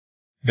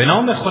به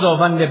نام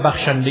خداوند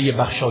بخشنده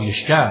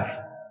بخشایشگر.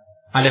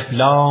 الف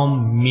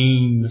لام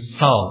میم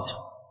صاد.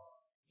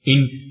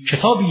 این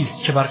کتابی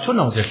است که بر تو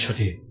نازل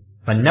شده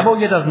و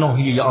نباید از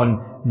ناحیه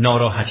آن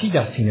ناراحتی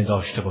در سینه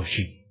داشته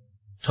باشی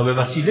تا به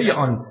وسیله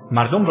آن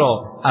مردم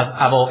را از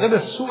عواقب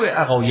سوء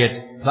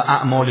عقاید و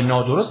اعمال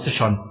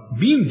نادرستشان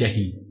بیم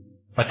دهی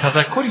و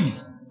تذکری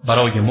است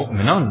برای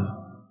مؤمنان.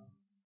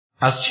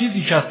 از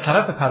چیزی که از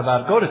طرف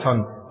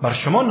پروردگارتان بر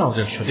شما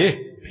نازل شده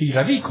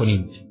پیروی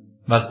کنید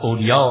و از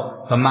اولیا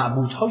و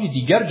معبودهای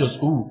دیگر جز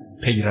او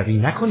پیروی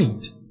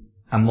نکنید،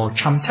 اما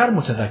کمتر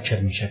متذکر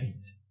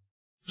می‌شوید.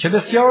 که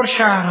بسیار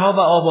شهرها و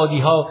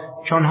آبادی‌ها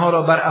که آنها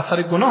را بر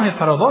اثر گناه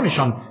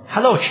فراوانشان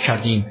هلاک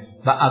کردیم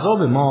و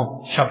عذاب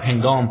ما شب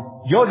هنگام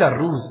یا در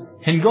روز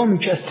هنگامی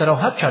که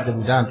استراحت کرده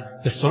بودند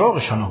به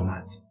سراغشان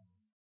آمد.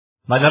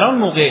 و در آن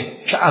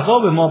موقع که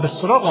عذاب ما به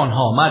سراغ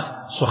آنها آمد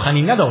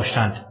سخنی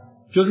نداشتند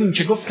جز این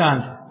که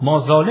گفتند ما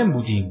ظالم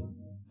بودیم،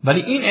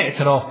 ولی این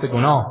اعتراف به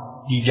گناه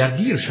دیگر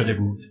دیر شده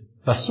بود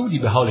و سودی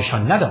به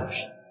حالشان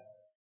نداشت.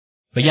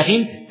 و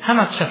یقین هم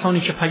از کسانی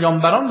که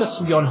پیامبران به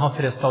سوی آنها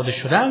فرستاده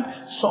شدند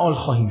سؤال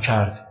خواهیم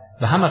کرد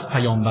و هم از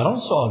پیامبران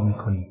سؤال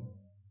می‌کنیم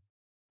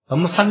و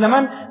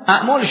مسلماً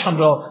اعمالشان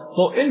را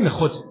با علم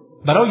خود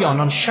برای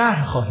آنان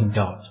شرح خواهیم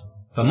داد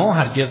و ما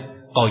هرگز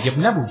غایب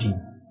نبودیم،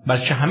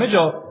 بلکه همه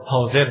جا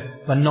حاضر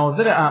و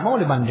ناظر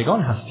اعمال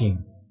بندگان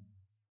هستیم.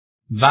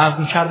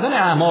 وزن کردن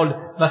اعمال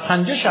و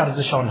سنجش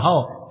ارزش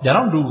آنها در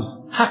آن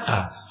روز حق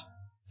است.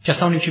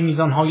 کسانی که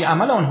میزانهای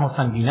عمل آنها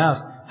سنگین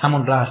است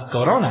همان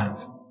رستگارانند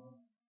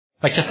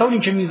و کسانی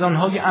که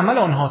میزانهای عمل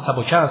آنها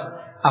سبک است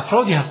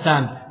افرادی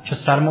هستند که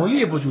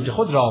سرمایه وجود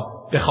خود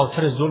را به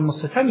خاطر ظلم و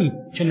ستمی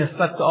که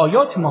نسبت به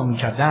آیات ما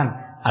می‌کردند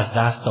از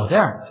دست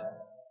دادند.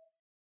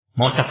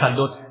 ما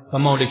تسلط و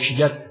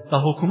مالکیت و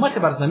حکومت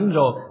بر زمین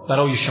را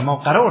برای شما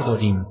قرار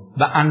دادیم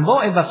و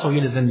انواع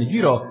وسایل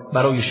زندگی را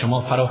برای شما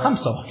فراهم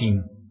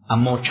ساختیم،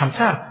 اما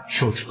کمتر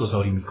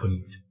شکرگزاری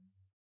می‌کنید.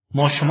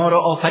 ما شما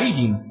را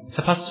آفریدیم،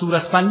 سپس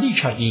صورتبندی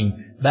کردیم،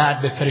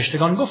 بعد به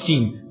فرشتگان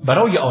گفتیم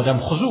برای آدم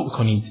خضوع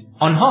کنید،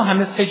 آنها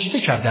همه سجده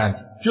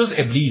کردند جز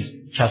ابلیس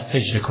که از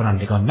سجده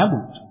کنندگان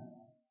نبود.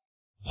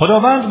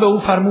 خداوند به او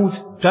فرمود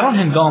در آن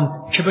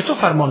هنگام که به تو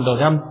فرمان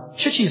دادم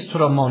چه چیز تو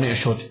را مانع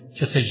شد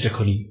که سجده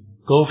کنی؟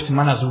 گفت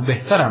من از او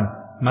بهترم،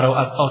 مرا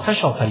از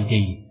آتش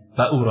آفریده‌ای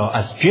و او را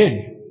از گل.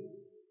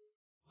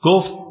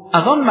 گفت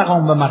از آن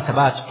مقام و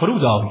مرتبت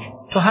فرود آی،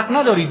 تو حق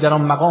نداری در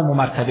آن مقام و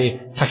مرتبه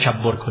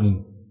تکبر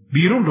کنی.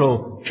 بیرون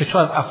رو که تو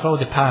از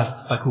افراد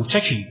پست و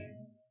کوچکی.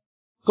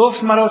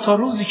 گفت مرا تا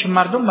روزی که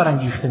مردم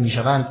برانگیخته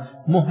میشوند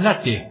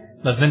مهلت ده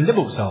و زنده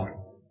بگذار.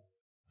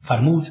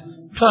 فرمود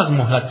تو از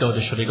مهلت داده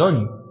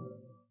شدگانی.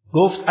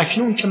 گفت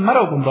اکنون که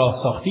مرا گمراه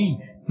ساختی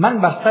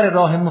من بر سر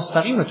راه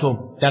مستقیم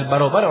تو در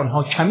برابر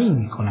آنها کمین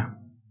میکنم.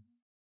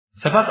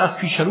 سپس از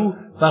پیش رو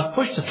و از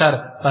پشت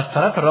سر و از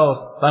طرف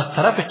راست و از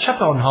طرف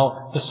چپ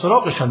آنها به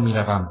سراغشان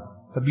میروم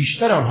و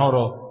بیشتر آنها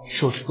را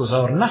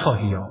شکرگزار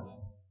نخواهی یافت.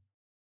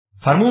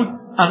 فرمود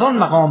از آن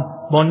مقام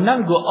با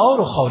ننگ و عار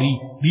و خواری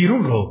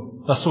بیرون رو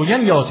و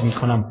سوگند یاد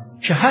میکنم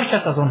که هر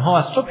کس از آنها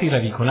از تو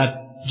پیروی کند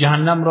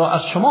جهنم را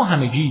از شما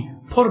همگی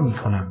پر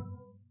میکنم.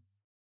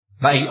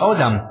 و ای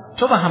آدم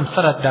تو و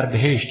همسرت در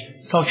بهشت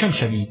ساکن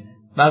شوید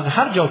و از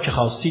هر جا که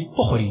خواستید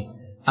بخورید،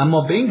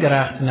 اما به این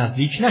درخت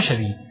نزدیک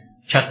نشوید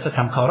که از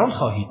ستمکاران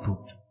خواهید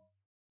بود.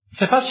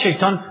 سپس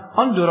شیطان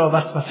آن دو را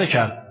وسوسه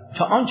کرد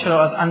تا آنچه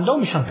را از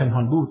اندامشان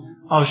پنهان بود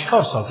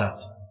آشکار سازد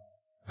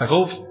و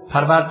گفت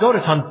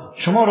پروردگارتان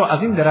شما را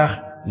از این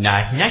درخت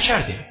نهی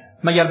نکرده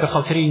مگر به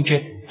خاطر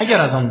اینکه اگر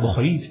از آن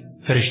بخورید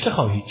فرشته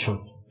خواهید شد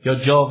یا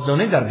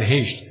جاودانه در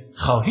بهشت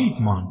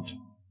خواهید ماند.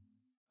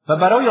 و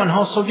برای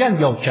آنها سوگند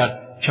یاد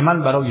کرد که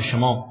من برای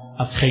شما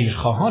از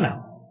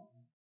خیرخواهانم.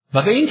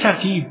 و به این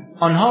ترتیب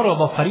آنها را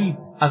با فریب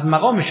از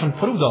مقامشان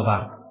فرود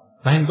آورد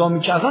و هنگامی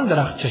که از آن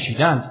درخت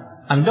چشیدند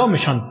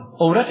اندامشان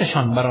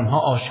عورتشان بر آنها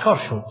آشکار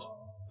شد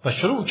و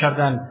شروع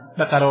کردند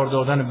به قرار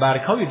دادن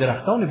برگ‌های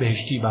درختان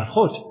بهشتی بر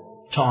خود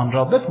تا آن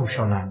را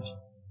بپوشانند.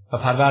 و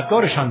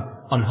پروردگارشان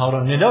آنها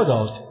را ندا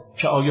داد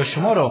که آیا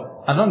شما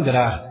را از آن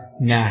درخت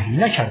نهی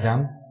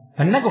نکردم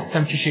و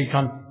نگفتم که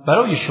شیطان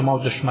برای شما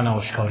دشمن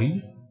آشکاری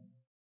است؟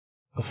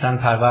 گفتند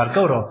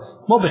پروردگارا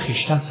ما به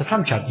خویشتن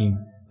ستم کردیم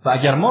و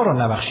اگر ما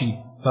را نبخشی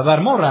و بر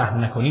ما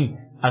رحم نکنی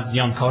از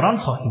زیانکاران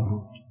خواهیم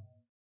بود.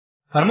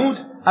 فرمود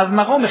از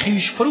مقام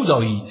خویش فرود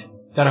آیید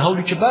در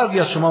حالی که بعضی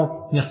از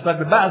شما نسبت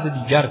به بعض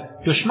دیگر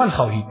دشمن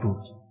خواهید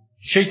بود.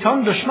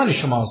 شیطان دشمن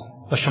شماست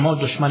و شما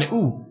دشمن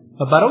او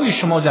و برای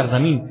شما در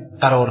زمین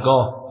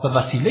قرارگاه و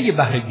وسیله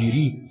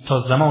بهره‌گیری تا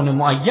زمان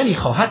معینی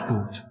خواهد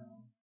بود.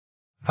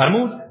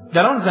 فرمود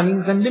در آن زمین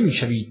زنده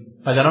می‌شوید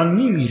و در آن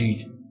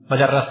می‌میرید و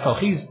در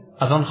رستاخیز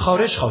از آن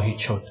خارج خواهید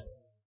شد.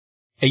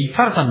 ای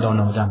فرزندان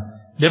آدم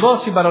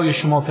لباسی برای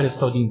شما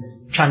فرستادیم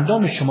که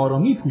اندام شما را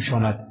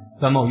می‌پوشاند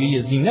و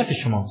مایه زینت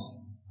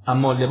شماست،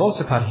 اما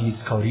لباس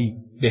پرهیزکاری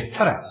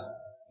بهتر است.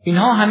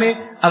 اینها همه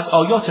از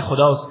آیات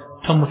خداست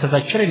تا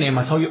متذکر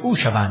نعمتهای او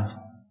شوند.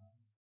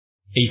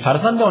 ای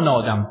فرزندان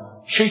آدم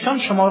شیطان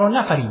شما را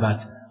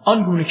نفریبد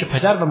آنگونه که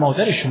پدر و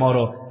مادر شما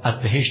را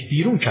از بهشت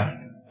بیرون کرد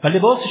و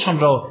لباسشان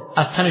را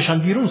از تنشان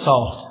بیرون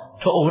ساخت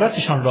تا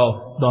عورتشان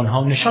را به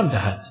آنها نشان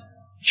دهد.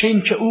 چه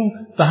این که او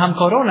و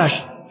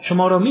همکارانش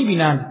شما را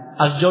می‌بینند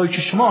از جایی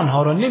که شما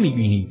آنها را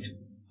نمی‌بینید.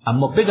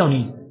 اما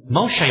بدانید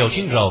ما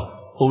شیاطین را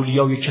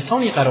اولیای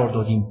کسانی قرار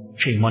دادیم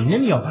که ایمان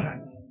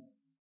نمی‌آورند.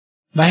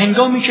 و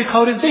هنگامی که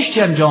کار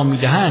زشتی انجام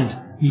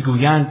می‌دهند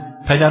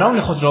می‌گویند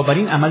پدران خود را بر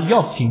این عمل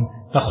یافتیم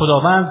و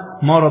خداوند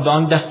ما را به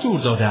آن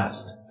دستور داده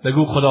است.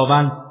 بگو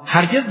خداوند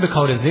هرگز به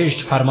کار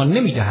زشت فرمان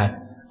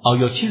نمی‌دهد.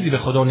 آیا چیزی به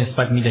خدا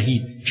نسبت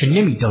می‌دهید که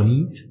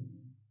نمی‌دانید؟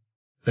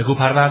 بگو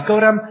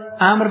پروردگارم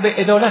امر به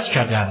عدالت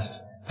کرده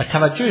است و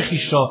توجه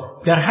خویش را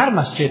در هر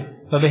مسجد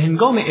و به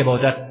هنگام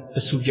عبادت به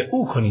سوی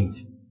او کنید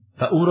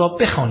و او را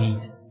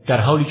بخوانید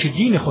در حالی که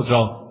دین خود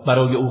را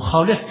برای او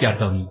خالص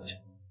گردانید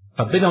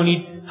و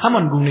بدانید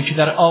همان گونه که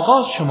در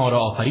آغاز شما را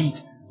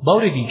آفرید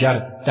بار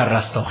دیگر در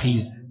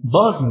رستاخیز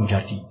باز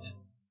می‌گردید.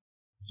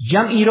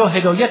 جمعی را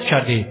هدایت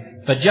کرده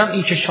و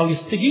جمعی که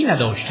شایستگی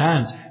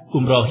نداشتند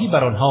گمراهی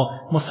بر آنها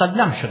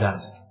مسلم شده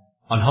است.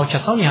 آنها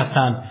کسانی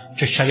هستند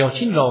که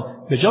شیاطین را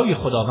به جای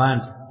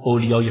خداوند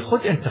اولیای خود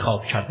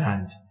انتخاب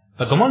کردند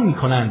و گمان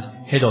می‌کنند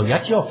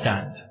هدایت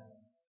یافتند.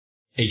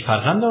 ای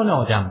فرزندان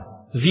آدم،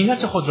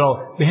 زینت خود را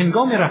به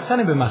هنگام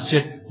رفتن به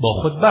مسجد با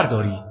خود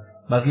بردارید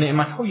و از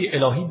نعمت‌های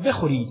الهی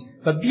بخورید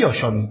و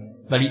بیاشامید،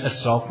 ولی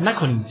اسراف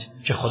نکنید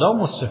که خدا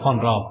مسرفان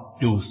را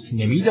دوست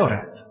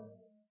نمی‌دارد.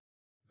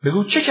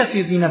 بگو چه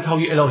کسی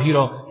زینت‌های الهی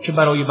را که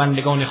برای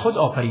بندگان خود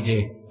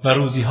آفریده و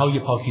روزی‌های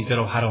پاکیزه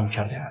را حرام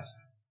کرده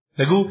است؟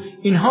 بگو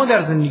اینها در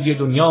زندگی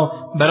دنیا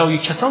برای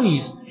کسانی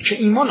است که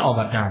ایمان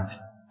آوردند،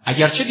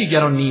 اگرچه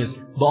دیگران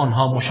نیز با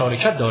آنها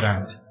مشارکت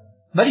دارند،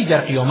 ولی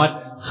در قیامت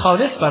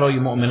خالص برای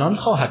مؤمنان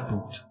خواهد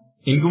بود.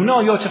 این گونه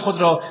آیات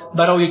خود را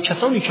برای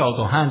کسانی که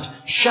آگاهند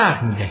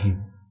شرح می‌دهیم.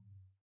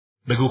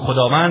 بگو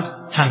خداوند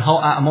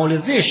تنها اعمال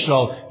زشت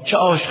را چه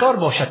آشکار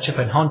باشد چه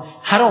پنهان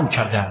حرام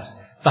کرده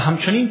است و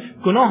همچنین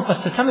گناه و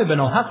ستم به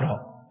ناحق را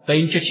و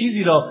این که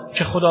چیزی را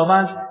که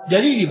خداوند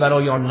دلیلی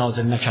برای آن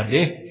نازل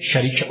نکرده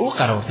شریک او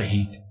قرار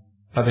دهید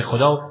و به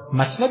خدا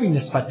مطلبی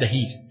نسبت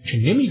دهید که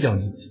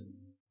نمی‌دانید.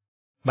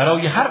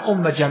 برای هر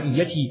قوم و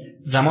جمعیتی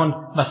زمان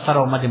و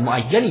سرآمد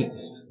معینی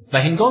است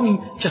و هنگامی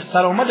که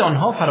سرآمد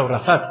آنها فرا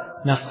رسد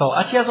نه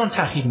ساعتی از آن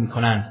تأخیر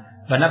می‌کنند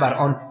و نه بر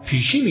آن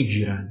پیشی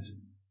می‌گیرند.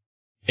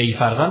 ای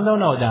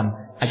فرزندان آدم،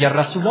 اگر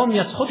رسولانی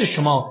از خود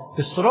شما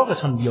به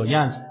سراغتان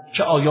بیایند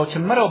که آیات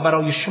مرا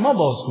برای شما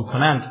بازگو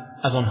کنند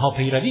از آنها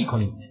پیروی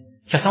کنید.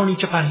 کسانی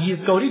که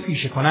پرهیزگاری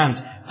پیشه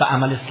کنند و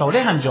عمل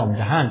صالح انجام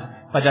دهند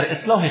و در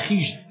اصلاح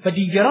خویش و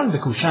دیگران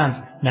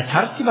بکوشند نه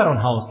ترسی بر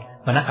آنهاست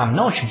و نه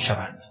غمناک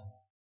می‌شوند.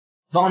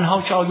 و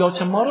آنها که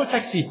آیات ما را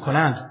تکذیب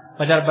کنند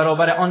و در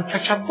برابر آن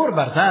تکبر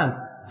ورزند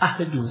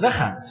اهل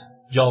دوزخند،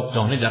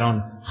 جاودانه در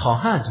آن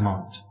خواهند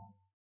ماند.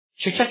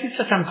 چه کسی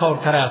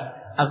ستمکارتر است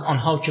از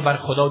آنها که بر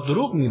خدا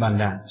دروغ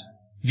می‌بندند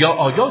یا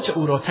آیات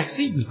او را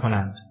تکذیب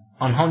می‌کنند؟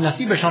 آنها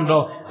نصیبشان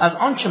را از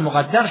آنچه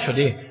مقدر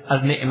شده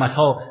از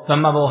نعمتها و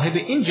مواهب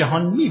این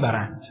جهان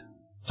میبرند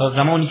تا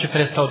زمانی که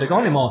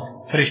فرستادگان ما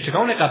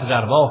فرشتگان قبض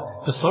ارواح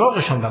به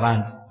سراغشان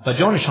روند و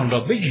جانشان را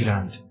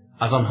بگیرند.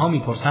 از آنها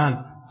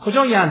میپرسند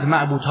کجایند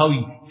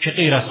معبودهایی که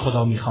غیر از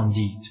خدا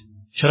میخواندید؟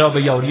 چرا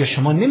به یاری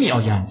شما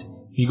نمیآیند؟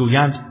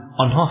 میگویند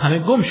آنها همه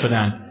گم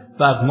شدند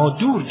و از ما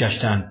دور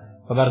گشتند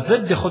و بر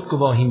ضد خود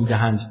گواهی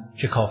میدهند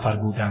که کافر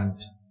بودند.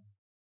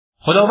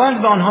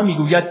 خداوند به آنها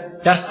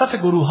میگوید در صف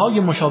گروه‌های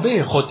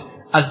مشابه خود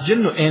از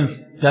جن و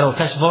انس در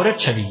آتش وارد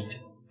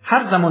شوید. هر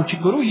زمان که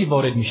گروهی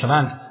وارد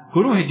میشوند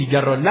گروه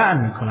دیگر را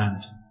لعن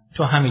میکنند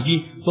تا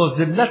همگی با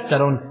ذلت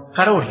در آن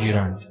قرار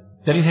گیرند.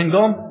 در این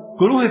هنگام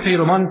گروه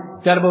پیروان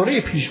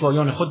درباره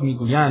پیشوایان خود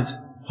میگویند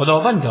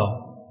خداوندا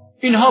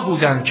اینها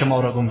بودند که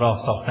ما را گمراه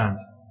ساختند،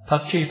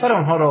 پس کیفر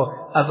آنها را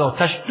از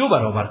آتش 2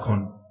 برابر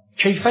کن،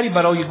 کیفری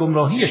برای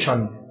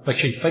گمراهیشان و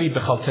کیفری به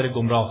خاطر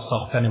گمراه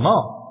ساختن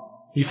ما.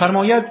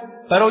 می‌فرماید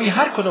برای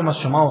هر کدام از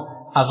شما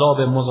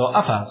عذاب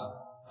مضاعف است،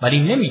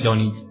 ولی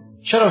نمی‌دانید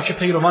چرا که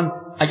پیروان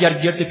اگر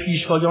گرد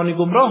پیشوایان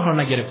گمراه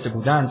را نگرفته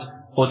بودند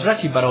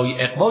قدرتی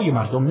برای اغوای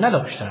مردم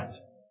نداشتند.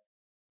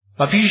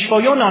 و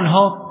پیشوایان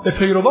آنها به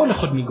پیروان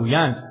خود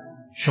می‌گویند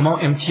شما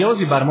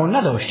امتیازی بر ما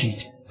نداشتید،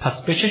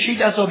 پس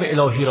بچشید عذاب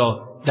الهی را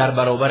در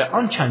برابر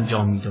آن چند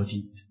انجام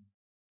می‌دادید.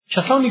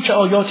 کسانی که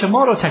آیات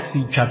ما را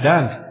تکذیب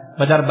کردند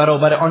و در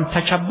برابر آن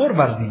تکبر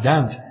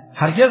ورزیدند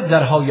هرگز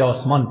درهای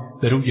آسمان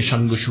به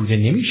رویشان گشوده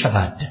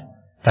نمی‌شود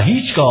و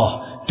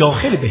هیچگاه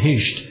داخل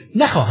بهشت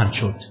نخواهند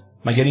شد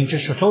مگر اینکه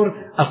شتر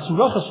از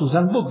سوراخ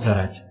سوزن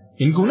بگذرد.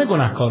 این گونه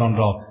گناهکاران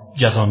را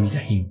جزا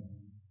می‌دهیم.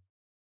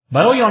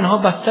 برای آنها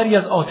بستری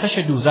از آتش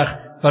دوزخ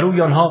و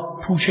روی آنها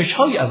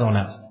پوشش‌هایی از آن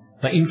است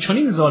و این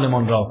چنین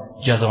ظالمان را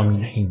جزا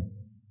می‌دهیم.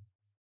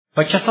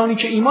 و کسانی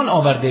که ایمان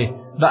آورده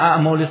و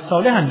اعمال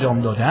صالح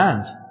انجام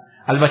داده‌اند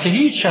البته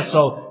هیچ کس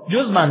را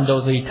جز به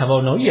اندازه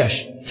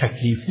توانایی‌اش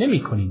تکلیف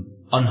نمی‌کنیم.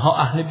 آنها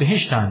اهل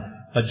بهشتند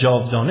و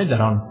جاودانه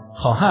در آن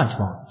خواهند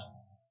ماند.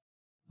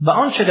 و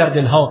آنچه در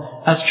دلها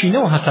از کینه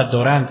و حسد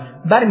دارند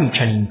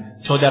برمی‌کنیم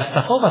تا در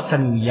صفا و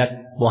صمیمیت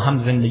با هم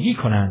زندگی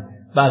کنند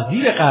و از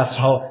زیر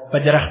قصرها و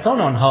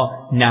درختان آنها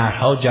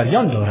نهرها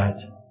جریان دارد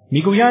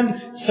میگویند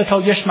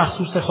ستایش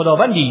مخصوص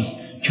خداوندی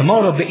است که ما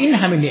را به این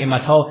همه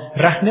نعمتها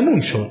رهنمون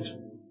شد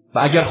و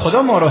اگر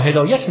خدا ما را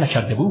هدایت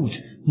نکرده بود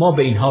ما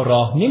به اینها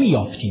راه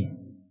نمی‌یافتیم.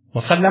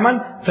 مسلماً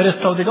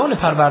فرستادگان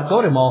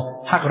پروردگار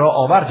ما حق را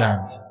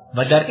آوردند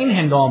و در این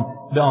هنگام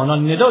به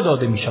آنان ندا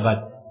داده می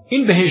شود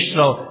این بهشت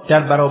را در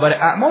برابر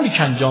اعمالی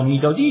که انجام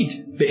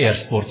می‌دادید به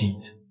ارث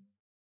بردید.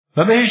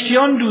 و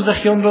بهشتیان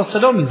دوزخیان را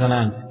صدا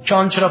می‌زنند که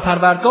آنچه را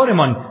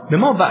پروردگارمان به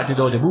ما وعده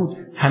داده بود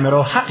همه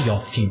را حق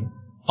یافتیم.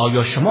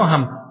 آیا شما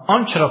هم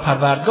آنچه را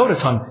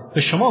پروردگارتان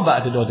به شما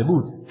وعده داده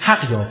بود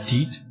حق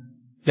یافتید؟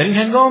 در این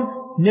هنگام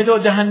ندا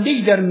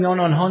دهنده‌ای در میان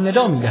آنها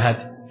ندا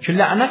می‌دهد که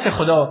لعنت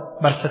خدا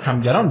بر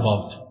ستمگران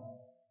باد.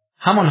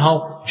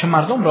 همانها که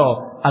مردم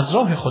را از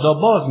راه خدا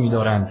باز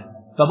می‌دارند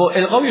و با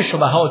الغای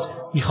شبهات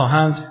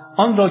می‌خواهند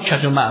آن را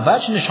کج و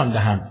معوج نشان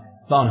دهند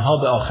و آنها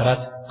به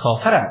آخرت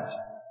کافرند.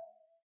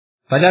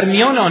 و در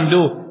میان آن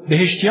دو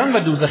بهشتیان و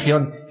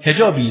دوزخیان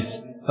حجابی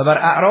است و بر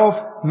اعراف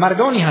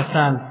مردانی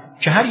هستند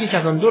که هر یک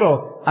از آن دو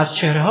را از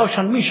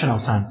چهره‌هاشان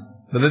می‌شناسند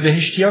و به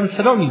بهشتیان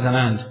صدا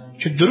می‌زنند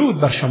که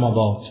درود بر شما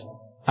باد،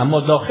 اما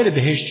داخل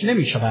بهشت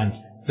نمی‌شوند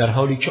در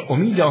حالی که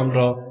امید آن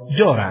را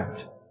دارند.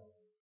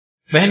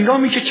 به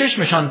هنگامی که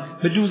چشمشان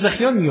به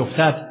دوزخیان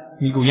می‌افتد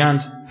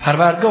می‌گویند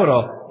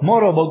پروردگارا ما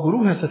را با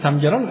گروه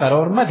ستمگران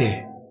قرار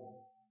مده.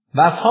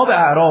 و اصحاب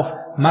اعراف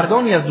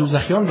مردانی از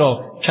دوزخیان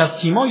را که از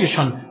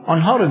سیمایشان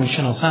آنها را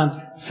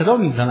می‌شناسند صدا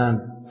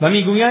می‌زنند و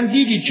می‌گویند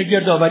دیدید که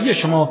گردآوری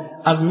شما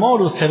از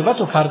مال و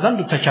ثروت و فرزند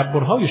و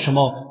تکبرهای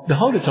شما به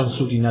حالتان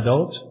سودی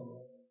نداد؟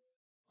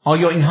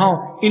 آیا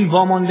این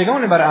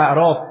واماندگان بر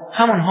اعراف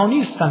همانها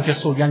نیستند که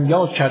سوگند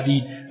یاد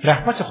کردید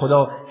رحمت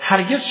خدا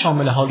هرگز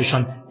شامل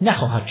حالشان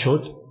نخواهد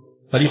شد؟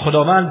 ولی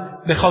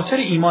خداوند به خاطر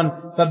ایمان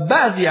و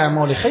بعضی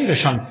اعمال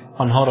خیرشان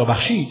آنها را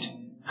بخشید.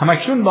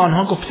 همکنون به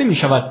آنها گفته می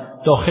شود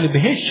داخل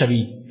بهشت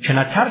شوید که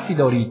نه ترسی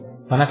دارید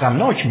و نه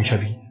غمناک می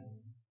شوید.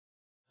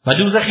 و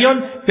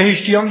دوزخیان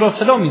بهشتیان را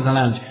صدا می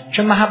زنند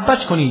که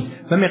محبت کنید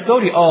و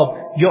مقداری آب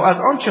یا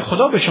از آنچه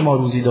خدا به شما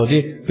روزی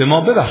داده به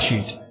ما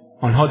ببخشید.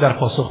 آنها در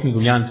پاسخ می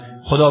گویند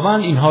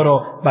خداوند اینها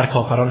را بر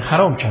کافران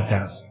حرام کرده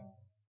است.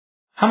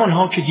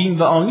 همانها که دین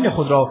و آیین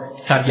خود را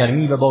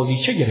سرگرمی و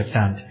بازیچه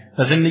گرفتند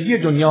و زندگی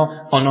دنیا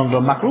آنان را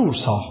مغرور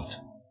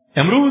ساخت.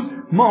 امروز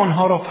ما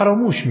آنها را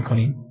فراموش می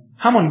کنیم،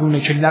 همان گونه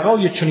که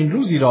لقای چنین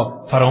روزی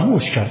را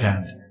فراموش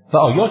کردند و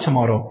آیات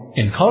ما را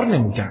انکار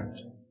نمودند.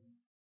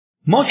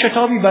 ما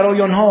کتابی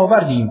برای آنها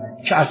آوردیم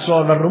که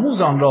اسرار و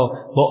رموز آن را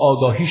با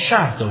آگاهی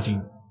شرح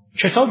دادیم،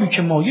 کتابی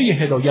که مایه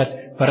هدایت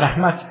و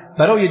رحمت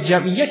برای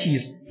جمعیتی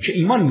است که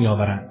ایمان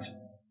می‌آورند.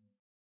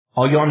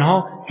 آیا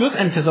آنها جز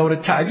انتظار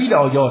تعبیل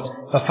آیات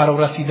و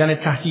فرارسیدن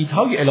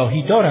تهدیدهای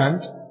الهی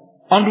دارند؟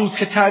 آن روز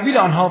که تعبیل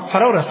آنها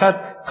فرا رسد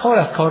کار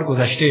از کار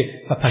گذشته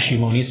و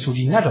پشیمانی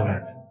سودی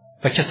ندارد.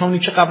 و کسانی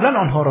که قبلا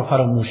آنها را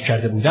فراموش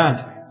کرده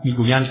بودند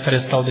میگویند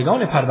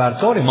فرستادگان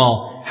پروردگار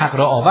ما حق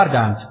را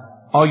آوردند.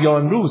 آیا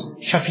امروز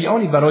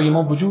شفیعانی برای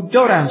ما وجود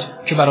دارند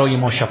که برای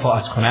ما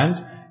شفاعت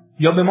کنند؟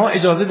 یا به ما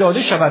اجازه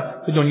داده شود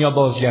به دنیا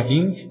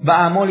بازگردیم و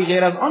اعمالی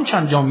غیر از آنچه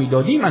انجام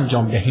میدادیم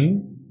انجام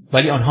دهیم؟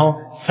 ولی آنها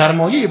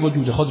سرمایه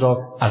وجود خود را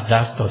از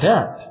دست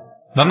دادند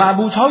و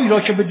معبودهایی را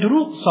که به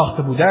دروغ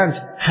ساخته بودند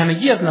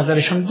همگی از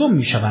نظرشان گم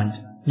میشوند،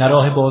 نه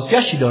راه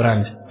بازگشتی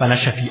دارند و نه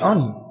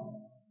شفیعانی.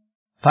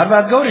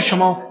 پروردگار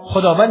شما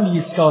خداوندی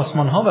است که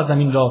آسمانها و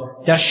زمین را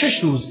در 6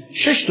 روز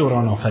 6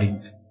 دوران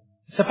آفرید.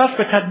 سپس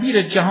به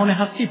تدبیر جهان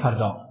هستی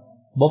پرداخت.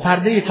 با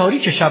پرده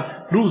تاریک شب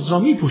روز را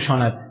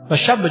میپوشاند و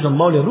شب به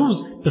دنبال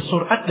روز به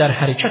سرعت در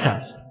حرکت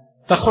است.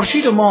 و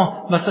خورشید و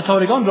ماه و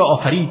ستارگان را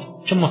آفرید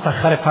که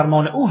مسخر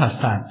فرمان او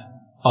هستند.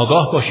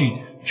 آگاه باشید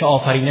که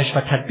آفرینش و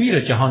تدبیر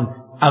جهان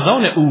از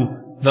آن او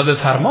و به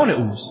فرمان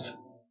اوست.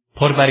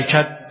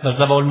 پربرکت و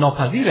زوال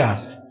ناپذیر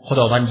است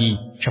خداوندی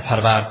که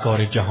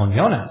پروردگار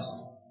جهانیان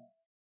است.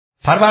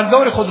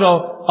 پروردگار خود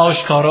را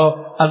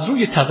آشکارا از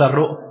روی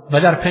تضرع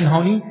و در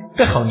پنهانی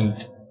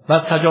بخوانید و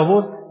از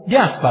تجاوز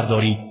دست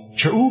بردارید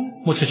که او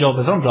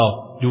متجاوزان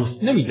را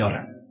دوست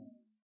نمی‌دارد.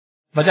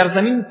 و در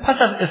زمین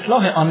پس از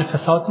اصلاح آن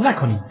فساد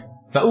نکنید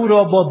و او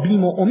را با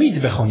بیم و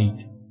امید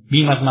بخوانید،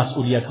 بیم از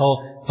مسئولیت‌ها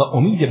و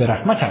امید به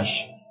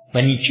رحمتش،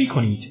 و نیکی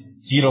کنید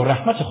زیرا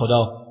رحمت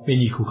خدا به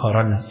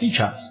نیکوکاران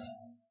نزدیک است.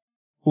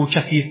 او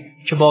کسی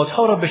است که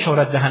بادها را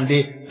بشارت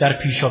دهنده در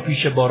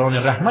پیشاپیش باران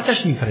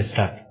رحمتش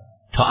می‌فرستد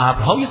تا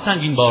ابرهای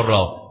سنگین بار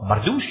را بر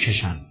دوش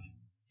کشند.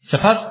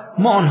 سپس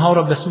ما آنها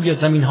را به سوی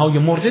زمین‌های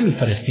مرده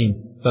می‌فرستیم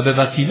و به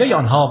وسیله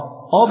آنها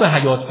آب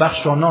حیات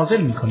بخش را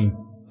نازل می‌کنیم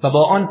و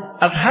با آن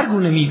از هر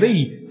گونه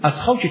میوه‌ای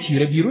از خاک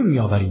تیره بیرون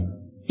می‌آوریم.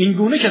 این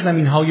گونه که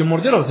زمین‌های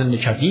مرده را زنده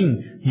کردیم،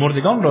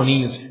 مردگان را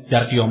نیز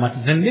در قیامت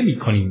زنده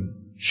می‌کنیم.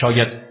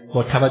 شاید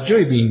با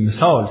توجه به این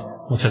مثال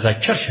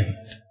متذکر شوید.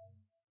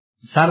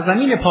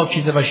 سرزمین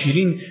پاکیزه و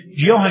شیرین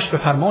گیاهش به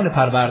فرمان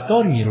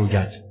پروردگار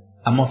می‌روید،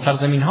 اما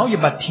سرزمین‌های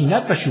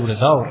بدطینت و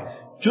شوره‌زار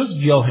جز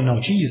گیاه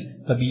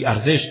ناچیز و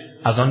بی‌ارزش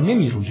از آن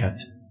نمی‌روید.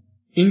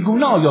 این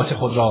گونه آیات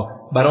خود را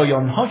برای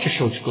آنها که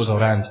شکر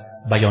گزارند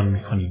بیان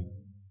می‌کنیم.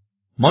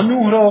 ما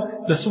نوح را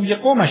به سوی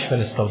قومش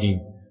فرستادیم.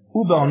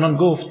 او به آنان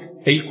گفت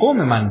ای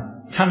قوم من،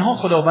 تنها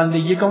خداوند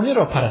یگانه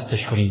را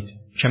پرستش کنید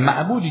که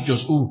معبودی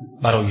جز او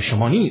برای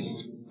شما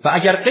نیست و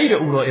اگر غیر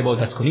او را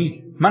عبادت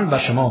کنید من بر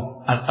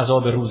شما از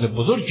عذاب روز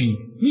بزرگی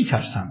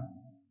میترسم.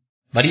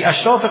 ولی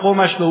اشراف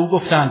قومش به او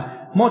گفتند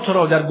ما تو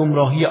را در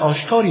گمراهی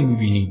آشکاری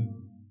میبینیم.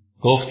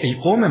 گفت ای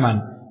قوم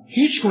من،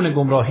 هیچ گونه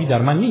گمراهی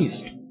در من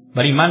نیست،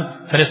 ولی من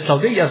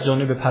فرستاده ای از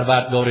جانب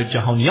پروردگار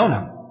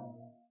جهانیانم.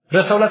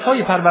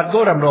 رسالت‌های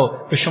پروردگارم را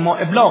به شما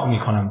ابلاغ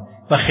میکنم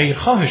و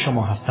خیرخواه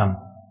شما هستم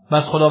و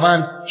از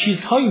خداوند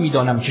چیزهایی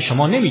میدانم که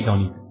شما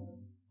نمیدانید.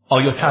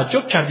 آیا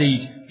تعجب کرده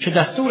اید که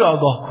دستور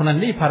آگاه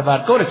کننده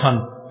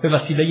پروردگارتان به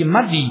وسیله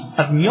مردی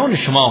از میان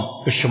شما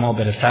به شما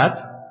برسد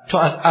تا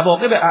از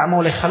عواقب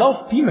اعمال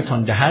خلاف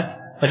بیمتان دهد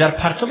و در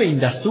پرتو این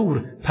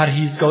دستور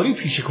پرهیزگاری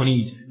پیشه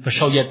کنید و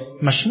شاید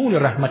مشمول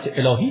رحمت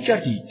الهی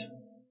گردید؟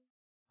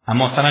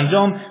 اما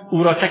سرانجام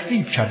او را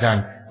تکذیب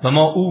کردند و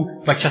ما او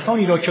و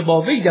کسانی را که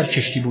با وی در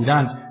کشتی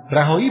بودند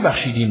رهایی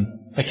بخشیدیم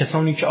و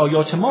کسانی که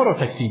آیات ما را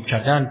تکذیب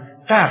کردند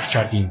غرق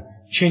کردیم،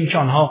 چون که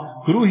آنها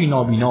گروهی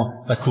نابینا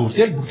و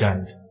کوردل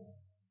بودند.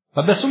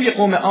 و به سوی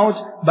قوم عاد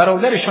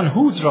برادرشان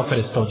هود را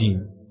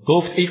فرستادیم.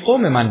 گفت ای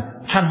قوم من،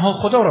 تنها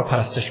خدا را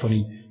پرستش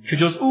کنید که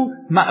جز او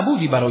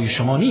معبودی برای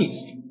شما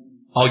نیست.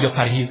 آیا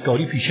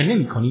پرهیزگاری پیشه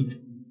نمی کنید؟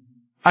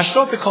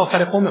 اشراف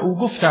کافر قوم او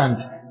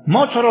گفتند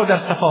ما تو را در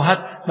سفاهت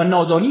و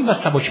نادانی و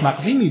سبک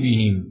مغزی می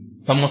بینیم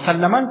و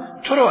مسلماً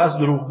تو را از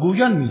دروغ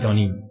گویان می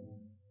دانیم.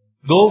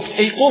 گفت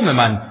ای قوم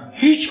من،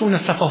 هیچ گونه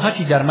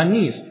سفاهتی در من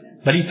نیست،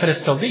 ولی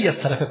فرستاده ای از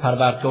طرف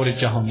پروردگار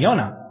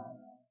جهانیانم.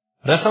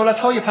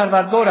 رسالت‌های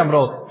پروردگارم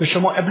را به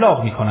شما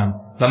ابلاغ می کنم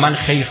و من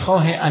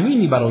خیرخواه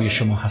امینی برای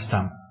شما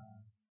هستم.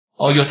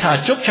 آیا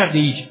تعجب کرده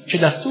اید که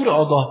دستور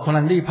آگاه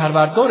کننده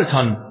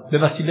پروردگارتان به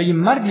وسیله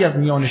مردی از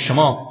میان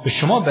شما به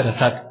شما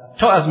برسد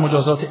تا از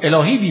مجازات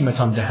الهی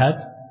بیمتان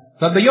دهد؟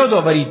 و به یاد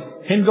آورید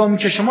هنگامی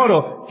که شما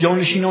را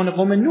جانشینان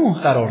قوم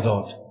نوح قرار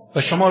داد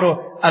و شما را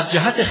از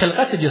جهت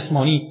خلقت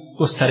جسمانی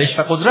گسترش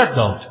و قدرت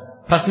داد.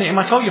 پس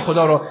نعمتهای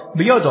خدا را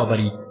به یاد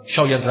آورید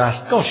شاید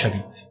رستگار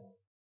شوید.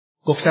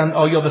 گفتند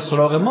آیا به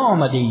سراغ ما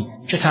آمده ای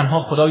که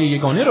تنها خدای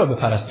یگانه را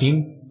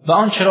بپرستیم و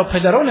آنچه را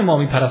پدران ما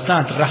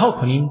میپرستند رها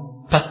کنیم؟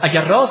 پس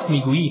اگر راست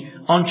میگویی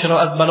آنچه را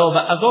از بلا و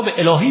عذاب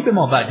الهی به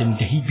ما وعده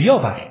میدهی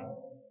بیاور.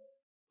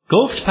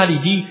 گفت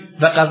پلیدی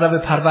و غضب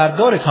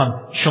پروردگارتان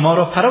شما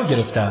را فرا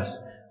گرفته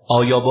است.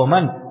 آیا با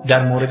من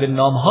در مورد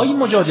نامهایی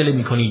مجادله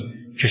میکنید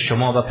که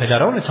شما و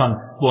پدرانتان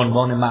به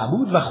عنوان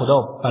معبود و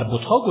خدا بر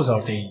بت‌ها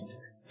گذارده اید،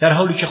 در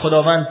حالی که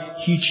خداوند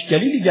هیچ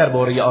دلیلی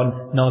درباره آن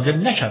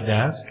نازل نکرده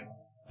است؟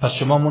 پس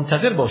شما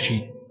منتظر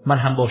باشید، من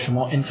هم با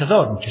شما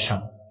انتظار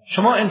میکشم.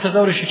 شما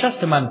انتظار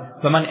شکست من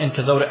و من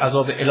انتظار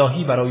عذاب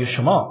الهی برای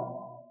شما.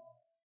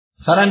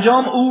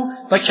 سرانجام او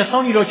و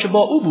کسانی را که با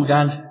او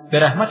بودند به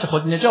رحمت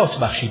خود نجات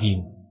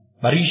بخشیدیم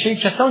و ریشه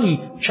کسانی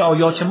که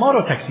آیات ما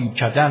را تکذیب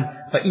کردند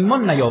و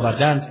ایمان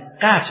نیاوردند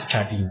قطع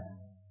کردیم.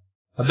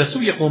 و به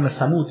سوی قوم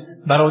ثمود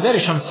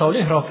برادرشان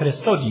صالح را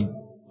فرستادیم.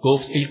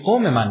 گفت ای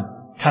قوم من،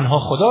 تنها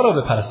خدا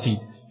را بپرستید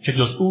که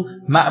جز او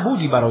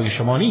معبودی برای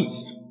شما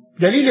نیست.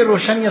 دلیل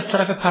روشنی از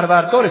طرف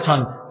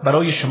پروردگارتان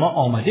برای شما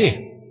آمده.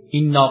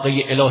 این ناقه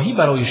الهی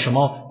برای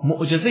شما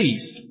معجزه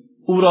است.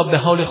 او را به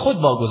حال خود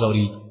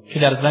واگذارید که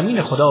در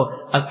زمین خدا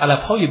از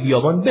علفهای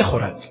بیابان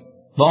بخورد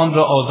و آن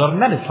را آزار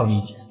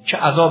نرسانید که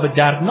عذاب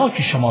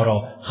دردناکی شما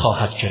را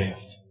خواهد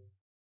گرفت.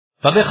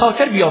 و به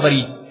خاطر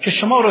بیاورید که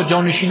شما را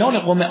جانشینان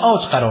قوم عاد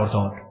قرار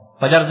داد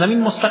و در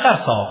زمین مستقر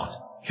ساخت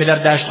که در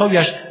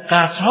دشت‌هایش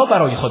قصرها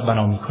برای خود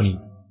بنا می‌کنید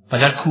و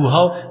در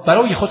کوه‌ها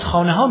برای خود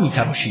خانه‌ها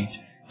می‌تراشید.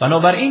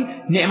 بنابراین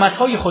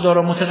نعمت‌های خدا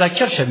را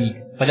متذکر شوید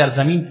و در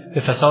زمین به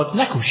فساد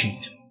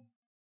نکوشید.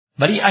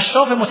 ولی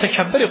اشراف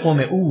متکبر قوم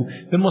او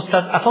به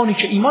مستضعفانی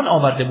که ایمان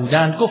آورده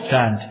بودند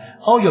گفتند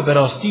آیا به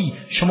راستی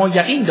شما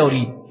یقین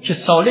دارید که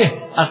صالح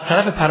از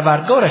طرف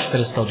پروردگارش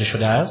فرستاده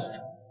شده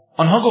است؟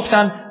 آنها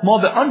گفتند ما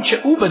به آنچه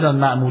او بدان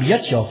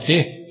مأموریت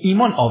یافته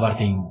ایمان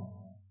آورده ایم.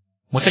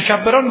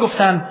 متکبران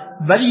گفتند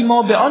ولی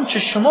ما به آنچه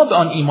شما به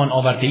آن ایمان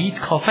آورده اید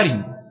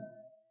کافریم.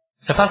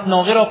 سپس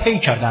ناقه را پی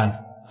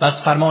کردند و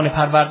از فرمان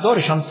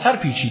پروردگارشان سر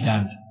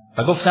پیچیدند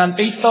و گفتند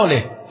ای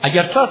صالح،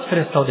 اگر تو از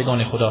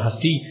فرستادگان خدا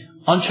هستی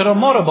آنچه را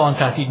ما را با آن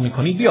تهدید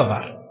می‌کنی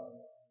بیاور.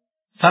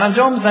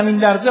 سرانجام زمین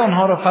لرزه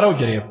آنها را فرا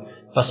گرفت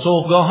و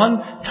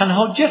صبحگاهان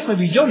تنها جسم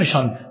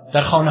بیجانشان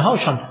در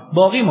خانه‌هاشان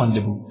باقی مانده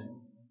بود.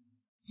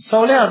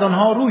 صالح از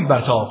آنها روی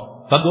برتافت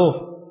و گفت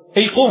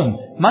ای قوم،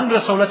 من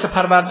رسالت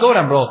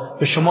پروردگارم را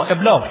به شما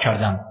ابلاغ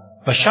کردم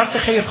و شرط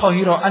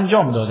خیرخواهی را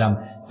انجام دادم،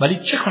 ولی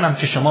چه کنم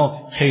که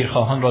شما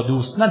خیرخواهان را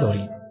دوست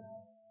ندارید؟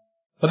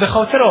 و به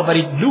خاطر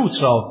آورید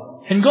لوط را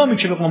هنگامی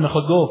که به قوم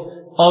خود گفت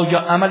آیا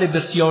عمل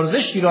بسیار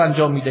زشتی را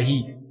انجام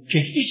می‌دهی که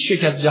هیچ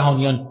یک از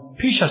جهانیان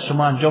پیش از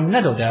شما انجام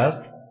نداده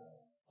است؟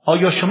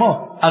 آیا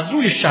شما از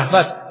روی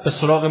شهوت به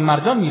سراغ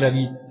مردان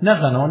می‌روید نه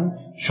زنان؟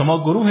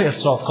 شما گروه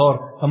اسرافکار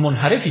و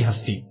منحرفی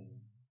هستید.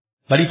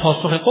 ولی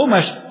پاسخ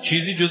قومش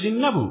چیزی جز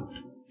این نبود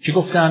که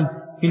گفتند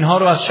اینها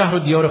را از شهر و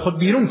دیار خود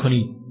بیرون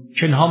کنید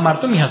که اینها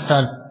مردمی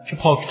هستند که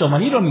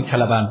پاکدامنی را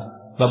می‌طلبند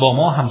و با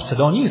ما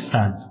همصدا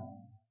نیستند.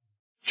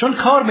 چون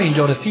کار به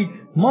اینجا رسید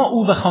ما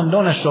او و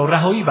خاندانش را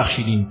رهایی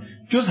بخشیدیم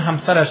جز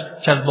همسرش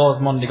که از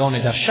بازماندگان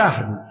در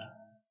شهر بود.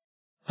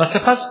 و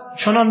سپس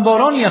چنان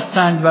بارانی از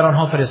سنگ بر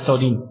آنها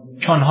فرستادیم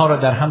که آنها را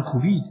در هم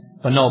کوبید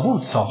و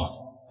نابود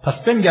ساخت.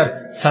 پس بنگر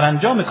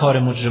سرانجام کار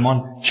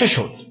مجرمان چه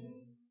شد.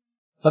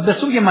 و به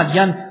سوی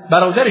مدین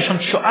برادرشان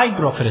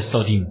شعیب را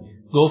فرستادیم.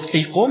 گفت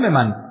ای قوم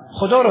من،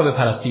 خدا را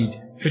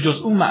بپرستید که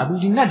جز او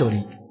معبودی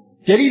ندارید.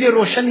 دلیل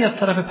روشنی از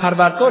طرف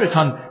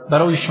پروردگارتان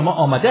برای شما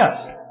آمده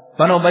است.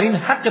 بنابراین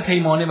حق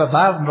پیمانه و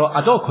وزن را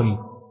ادا کنید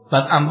و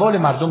از اموال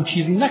مردم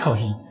چیزی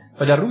نکاهید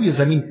و در روی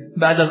زمین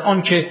بعد از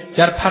آن که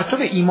در پرتو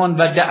ایمان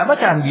و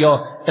دعوت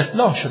انبیا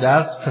اصلاح شده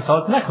است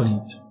فساد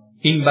نکنید.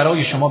 این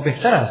برای شما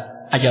بهتر است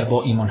اگر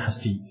با ایمان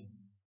هستید.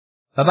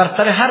 و بر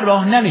سر هر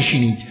راه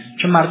ننشینید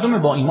که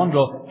مردم با ایمان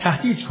را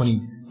تهدید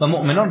کنید و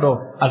مؤمنان را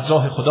از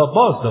راه خدا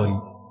باز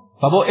دارید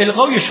و با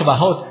الغای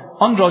شبهات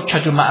آن را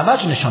کج و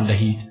معوج نشان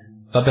دهید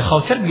و به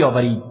خاطر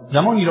بیاورید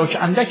زمانی را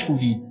که اندک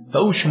بودید و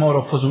او شما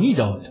را فزونی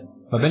داد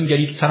و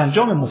بنگرید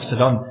سرانجام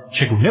مفسدان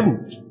چگونه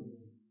بود.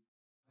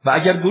 و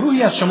اگر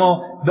گروهی از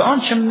شما به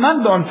آنچه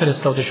من به آن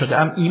فرستاده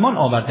شده‌ام ایمان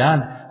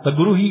آوردند و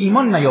گروهی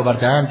ایمان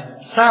نیاوردند،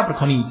 صبر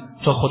کنید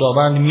تا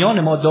خداوند میان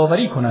ما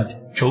داوری کند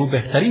که او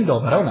بهترین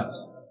داوران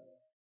است.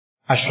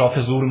 اشراف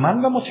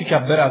زورمند و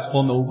متکبر از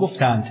قوم او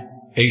گفتند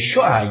ای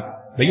شعیب،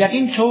 به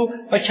یقین تو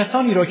و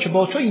کسانی را که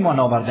با تو ایمان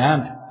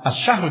آوردند از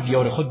شهر و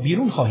دیار خود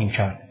بیرون خواهیم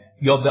کرد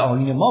یا به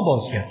آیین ما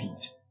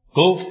بازگردید.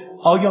 گفت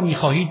آیا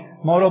می‌خواهید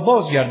ما را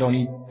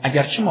بازگردانید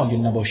اگرچه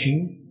مایل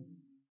نباشیم؟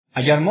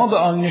 اگر ما به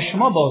آیین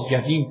شما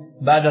بازگردیم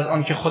بعد از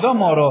آن که خدا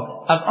ما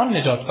را از آن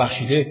نجات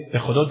بخشیده به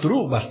خدا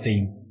دروغ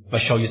بسته‌ایم و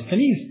شایسته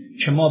نیست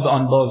که ما به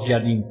آن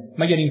بازگردیم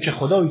مگر اینکه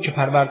خدایی که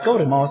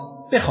پروردگار ماست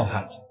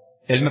بخواهد.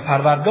 علم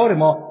پروردگار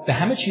ما به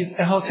همه چیز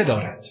احاطه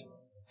دارد.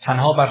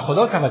 تنها بر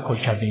خدا توکل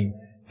کردیم.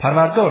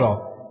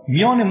 پروردگارا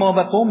میان ما و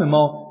قوم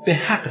ما به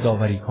حق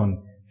داوری کن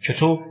که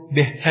تو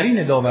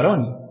بهترین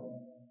داورانی.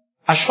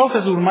 اشراف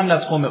زورمند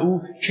از قوم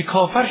او که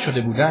کافر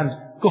شده بودند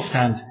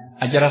گفتند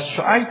اگر از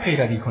شعیب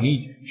پیروی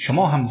کنید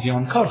شما هم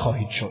زیانکار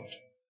خواهید شد.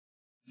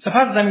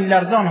 سپس زمین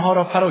لرزه آنها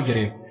را فرا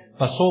گرفت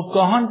و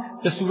صبحگاهان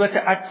به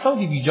صورت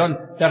اجسادی بیجان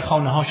در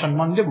خانه‌هاشان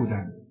مانده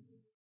بودند.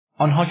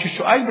 آنها که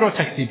شعیب را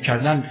تکذیب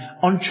کردند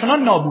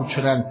آنچنان نابود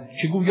شدند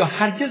که گویا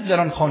هرگز در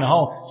آن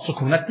خانه‌ها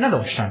سکونت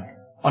نداشتند.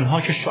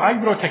 آنها که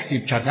شعیب را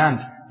تکذیب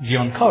کردند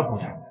زیانکار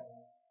بودند.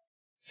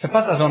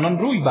 سپس از آنان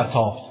روی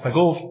برتافت و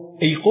گفت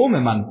ای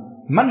قوم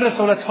من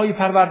رسالت‌های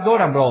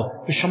پروردگارم را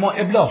به شما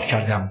ابلاغ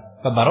کردم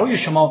و برای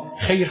شما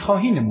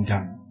خیرخواهی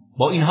نمودم.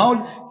 با این حال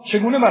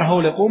چگونه بر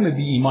حال قوم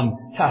بی ایمان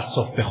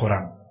تأسف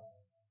بخورم؟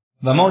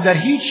 و ما در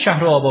هیچ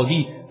شهر و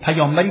آبادی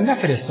پیامبری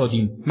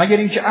نفرستادیم مگر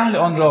اینکه اهل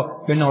آن را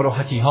به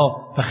ناراحتی‌ها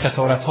و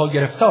خسارت‌ها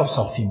گرفتار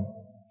ساختیم.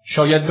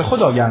 شاید به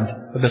خود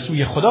آیند و به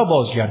سوی خدا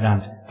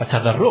بازگردند و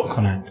تضرع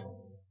کنند.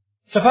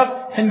 سپس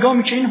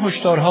هنگامی که این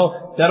هشدارها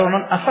در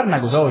آنان اثر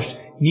نگذاشت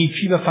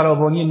نیکی و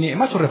فراوانی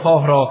نعمت و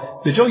رفاه را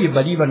به جای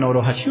بدی و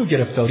ناراحتی و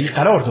گرفتاری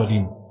قرار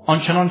دادیم،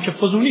 آنچنان که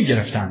فزونی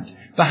گرفتند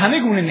و همه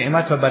گونه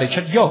نعمت و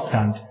برکت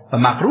یافتند و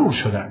مغرور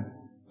شدند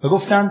و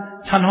گفتند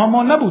تنها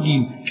ما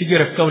نبودیم که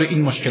گرفتار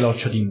این مشکلات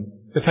شدیم،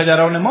 به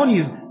پدران ما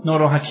نیز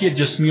ناراحتی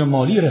جسمی و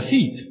مالی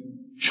رسید.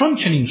 چون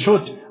چنین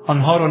شد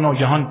آنها را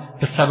ناگهان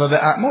به سبب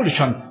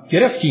اعمالشان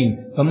گرفتیم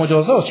و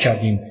مجازات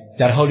کردیم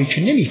در حالی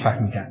که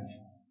نمی‌فهمیدند.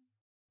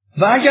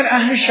 و اگر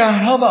اهل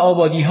شهرها و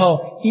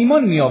آبادیها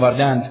ایمان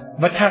می‌آوردند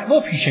و تقوا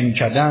پیشه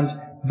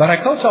می‌کردند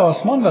برکات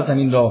آسمان و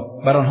زمین را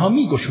بر آنها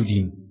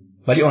می‌گشودیم،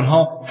 ولی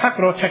آنها حق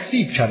را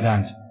تکذیب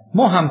کردند.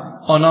 ما هم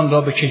آنان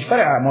را به کیفر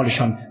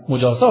اعمالشان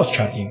مجازات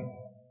کردیم.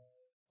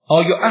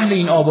 آیا اهل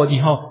این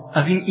آبادی‌ها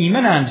از این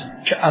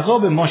ایمنند که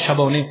عذاب ما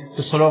شبانه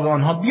به سراغ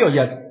آنها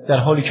بیاید در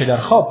حالی که در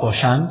خواب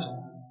باشند؟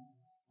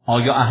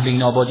 آیا اهل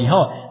این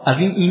آبادی‌ها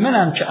از این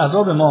ایمنند که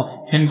عذاب ما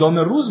هنگام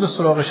روز به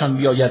سراغشان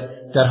بیاید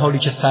در حالی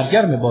که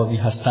سرگرم بازی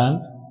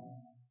هستند؟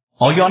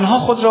 آیا آنها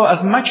خود را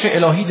از مکر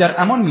الهی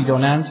در امان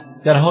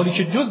می‌دانند در حالی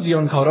که جز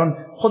زیانکاران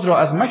خود را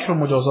از مکر و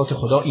مجازات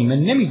خدا ایمن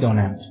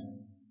نمی‌دانند؟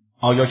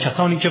 آیا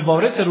کسانی که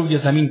وارث روی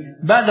زمین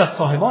بعد از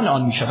صاحبان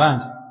آن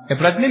می‌شوند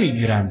عبرت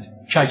نمی‌گیرند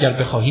که اگر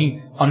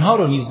بخواهیم آنها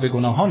را نیز به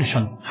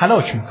گناهانشان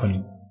هلاک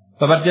می‌کنیم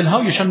و بر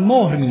دل‌هایشان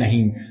مهر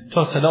می‌نهیم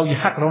تا صدای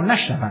حق را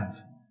نشنوند؟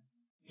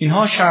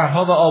 اینها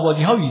شهرها و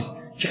آبادی‌هایی است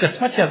که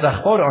قسمتی از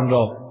اخبار آن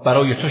را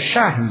برای تو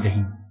شرح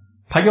می‌دهیم.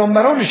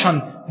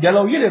 پیامبرانشان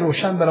دلایل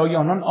روشن برای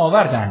آنان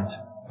آوردند،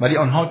 ولی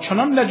آنها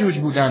چنان لجوج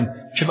بودند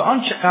که به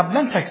آنچه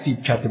قبلا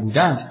تکذیب کرده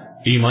بودند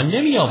ایمان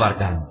نمی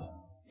آوردند.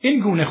 این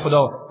گونه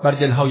خدا بر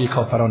دلهای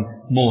کافران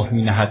مهر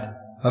می نهد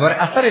و بر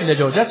اثر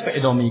لجاجت و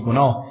ادامه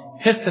گناه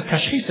حس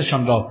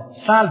تشخیصشان را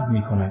سلب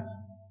می کند.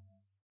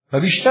 و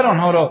بیشتر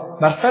آنها را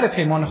بر سر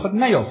پیمان خود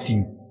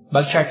نیافتیم،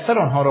 بلکه اکثر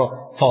آنها را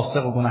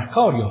فاسق و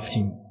گناهکار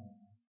یافتیم.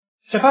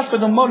 سپس به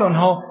دنبال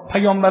آنها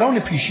پیامبران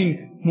پیشین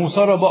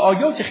موسی را با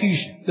آیات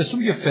خویش به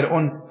سوی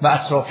فرعون و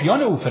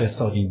اطرافیان او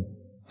فرستادیم،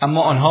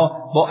 اما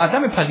آنها با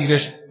عدم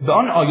پذیرش به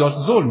آن آیات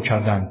ظلم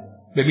کردند.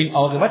 ببین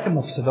عاقبت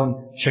مفسدان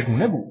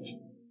چگونه بود.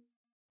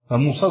 و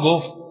موسی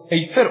گفت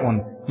ای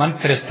فرعون من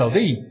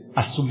فرستاده‌ای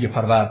از سوی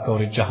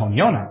پروردگار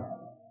جهانیانم.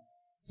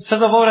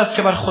 سزاوار است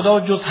که بر خدا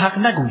جز حق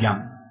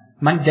نگویم.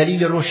 من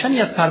دلیل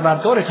روشنی از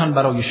پروردگارتان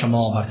برای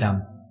شما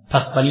آوردم،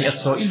 پس بنی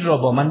اسرائیل را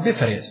با من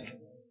بفرست.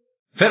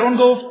 فرعون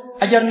گفت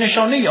اگر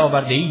نشانه‌ای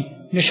آورده‌ای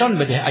نشان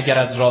بده اگر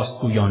از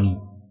راست گویانی.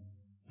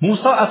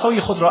 موسی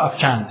عصای خود را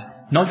افکند،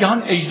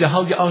 ناگهان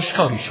اژدهای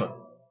آشکاری شد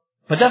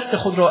و دست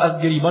خود را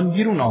از گریبان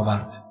بیرون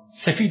آورد.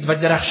 سفید و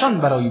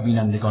درخشان برای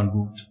بینندگان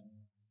بود.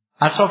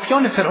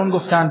 اطرافیان فرعون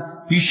گفتند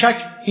بیشک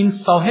این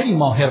ساحری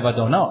ماهر و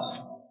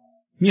داناست.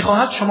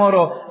 می‌خواهد شما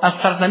را از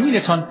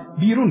سرزمینتان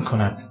بیرون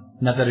کند.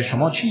 نظر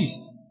شما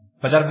چیست؟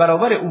 و در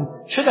برابر او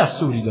چه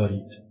دستوری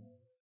دارید؟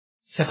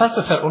 سپس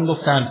به فرعون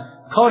گفتند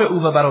کار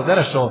او و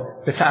برادرش را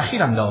به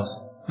تأخیر انداز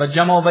و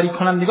جمع‌آوری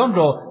کنندگان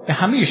را به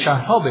همه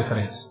شهرها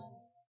بفرست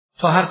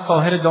تا هر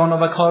ساحر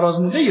دانا و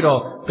کارآزموده‌ای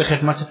را به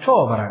خدمت تو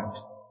آورند.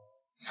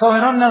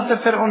 ساحران نزد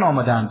فرعون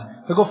آمدند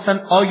و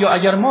گفتند آیا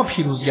اگر ما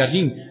پیروز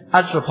گردیم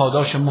اجر و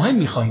پاداش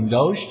مهمی خواهیم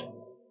داشت؟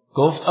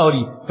 گفت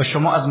آری و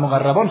شما از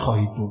مقربان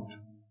خواهید بود.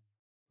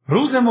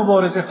 روز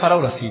مبارزه فرا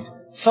رسید.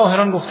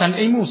 ساحران گفتند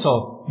ای موسی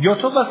یا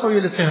تو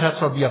وسایل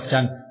سحرت را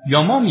بیفکن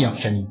یا ما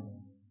میافکنیم.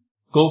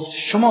 گفت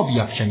شما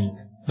بیفکنید.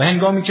 و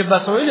هنگامی که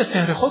وسایل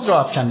سحر خود را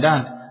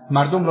افکندند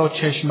مردم را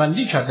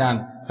چشم‌بندی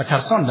کردند و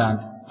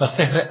ترساندند و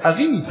سحر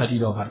عظیمی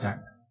پدید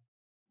آوردند.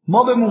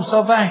 ما به موسی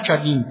وحی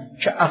کردیم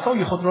که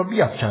عصای خود را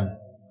بیفکن.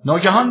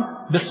 ناگهان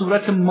به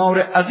صورت مار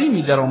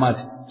عظیمی درآمد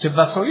که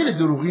وسایل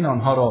دروغین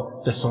آنها را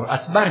به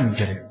سرعت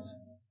برمی‌گرفت.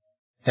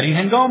 در این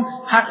هنگام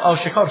حق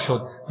آشکار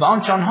شد و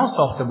آنچه آنها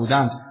ساخته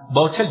بودند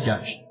باطل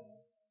گشت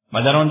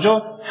و در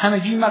آنجا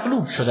همگی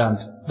مغلوب شدند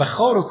و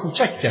خوار و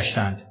کوچک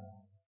گشتند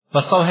و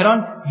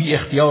ساحران بی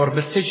اختیار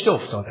به سجده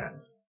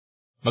افتادند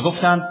و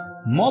گفتند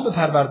ما به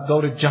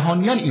پروردگار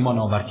جهانیان ایمان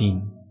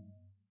آوردیم،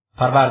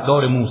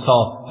 پروردگار موسی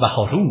و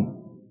هارون.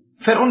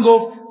 فرعون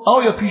گفت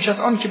آیا پیش از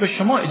آن که به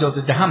شما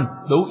اجازه دهم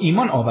به او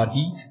ایمان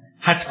آوردید؟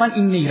 حتما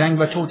این نیرنگ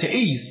و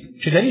توطئه‌ای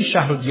است که در این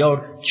شهر و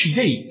دیار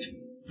چیده اید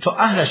تا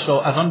اهلش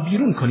را از آن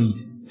بیرون کنید،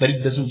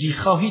 ولی به زودی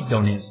خواهید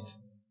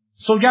دانست.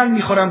 سوگند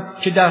می‌خورم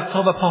که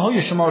دستها و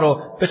پاهای شما را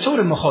به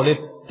طور مخالف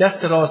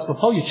دست راست با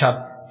پای چپ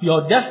یا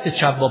دست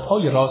چپ با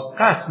پای راست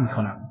قطع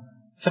می‌کنم.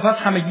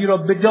 سپس همگی را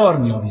به دار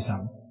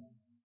می‌آویزم.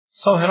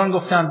 ساحران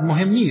گفتند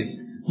مهم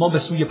نیست، ما به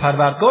سوی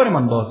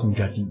پروردگارمان باز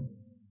می‌گردیم.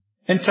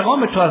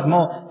 انتقام تو از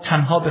ما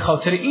تنها به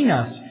خاطر این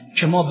است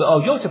که ما به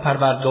آیات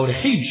پروردگار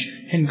خویش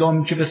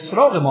هنگامی که به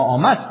سراغ ما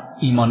آمد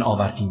ایمان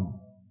آوردیم.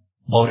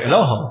 بار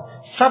الها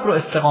صبر و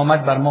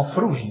استقامت بر ما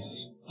فرو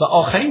ریز و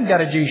آخرین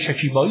درجه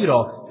شکیبایی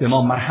را به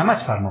ما مرحمت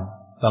فرما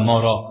و ما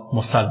را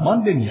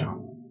مسلمان بمیران.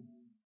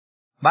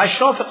 و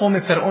اشراف قوم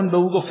فرعون به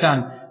او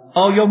گفتند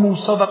آیا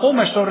موسی و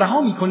قومش را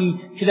رها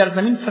می‌کنی که در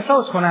زمین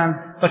فساد کنند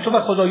و تو و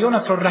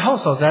خدایانت را رها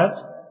سازد؟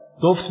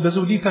 گفت به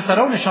زودی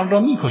پسرانشان را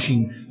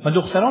می‌کشیم و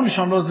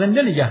دخترانشان را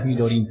زنده نگه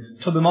می‌داریم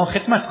تا به ما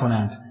خدمت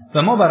کنند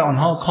و ما بر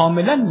آنها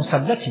کاملا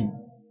مسلطیم.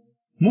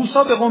 موسی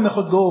به قوم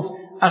خود گفت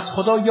از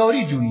خدا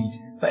یاری جویید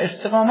و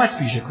استقامت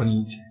پیشه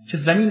کنید که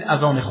زمین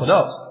از آن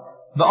خداست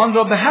و آن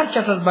را به هر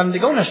کس از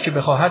بندگانش که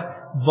بخواهد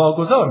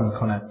واگذار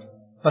می‌کند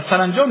و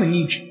سرانجام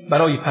نیک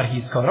برای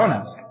پرهیزکاران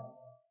است.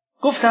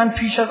 گفتند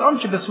پیش از آن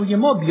که به سوی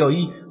ما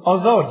بیایی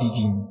آزار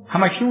دیدیم،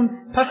 همکنون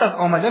پس از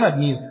آمدنت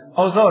نیز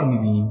آزار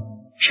می‌بینیم.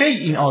 کی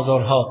این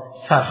آزارها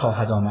سر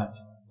خواهد آمد؟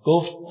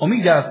 گفت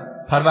امید است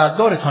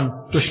پروردگارتان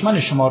دشمن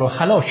شما را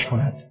هلاک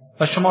کند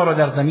و شما را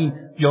در زمین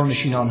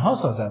جانشین آنها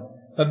سازد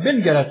و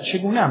بنگرد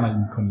چگونه عمل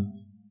می‌کنید.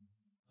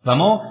 و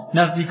ما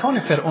نزدیکان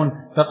فرعون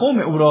و قوم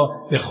او را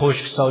به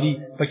خشکسالی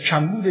و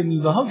کمبود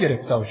میوه‌ها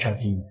گرفتار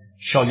کردیم،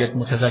 شاید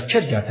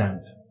متذکر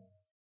گردند.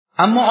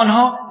 اما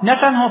آنها نه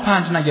تنها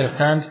پند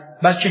نگرفتند،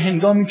 بلکه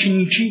هنگامی که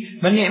نیکی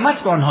و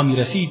نعمت به آنها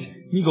می‌رسید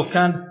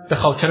می‌گفتند به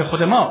خاطر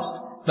خود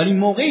ماست، ولی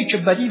موقعی که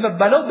بدی و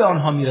بلا به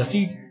آنها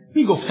می‌رسید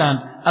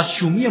می‌گفتند از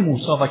شومی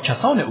موسی و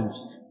کسان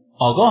اوست.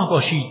 آگاه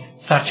باشید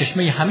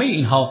سرچشمه همه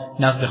اینها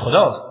نزد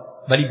خداست،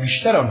 ولی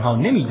بیشتر آنها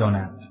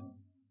نمی‌دانند.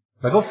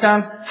 و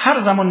گفتند هر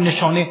زمان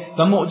نشانه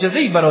و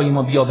معجزه‌ای برای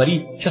ما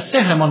بیاوری که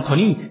سحرمان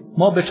کنی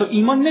ما به تو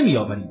ایمان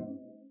نمی‌آوریم.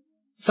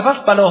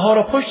 سپس بلاها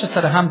را پشت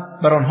سر هم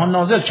بر آنها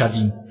نازل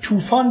کردیم،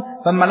 طوفان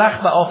و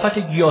ملخ و آفت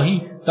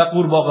گیاهی و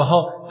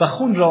قورباغه‌ها و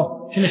خون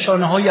را که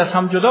نشانه‌هایی از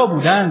هم جدا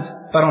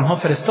بودند بر آنها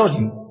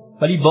فرستادیم،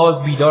 ولی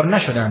باز بیدار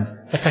نشدند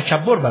و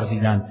تکبر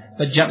ورزیدند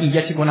و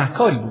جمعیت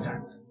گناهکاری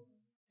بودند.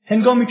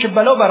 هنگامی که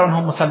بلا بر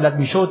آنها مسلط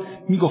میشد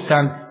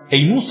میگفتند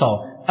ای موسی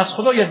از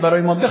خدایت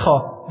برای ما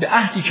بخواه به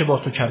عهدی که با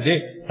تو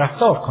کرده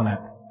رفتار کند.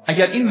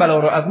 اگر این بلا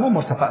را از ما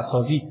مرتفع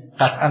سازی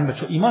قطعاً به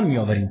تو ایمان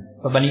میآوریم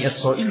و بنی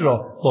اسرائیل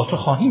را با تو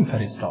خواهیم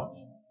فرستاد.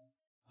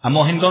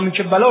 اما هنگامی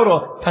که بلا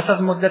را پس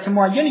از مدت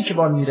معینی که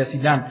به آن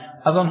میرسیدند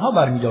از آنها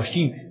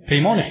برمیداشتیم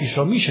پیمان خویش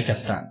را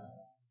میشکستند.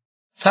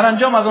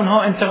 سرانجام از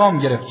آنها انتقام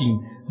گرفتیم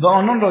و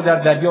آنان را در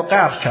دریا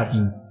غرق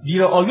کردیم،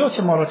 زیرا آیات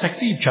ما را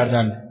تکذیب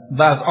کردند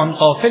و از آن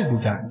غافل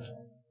بودند.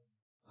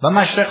 و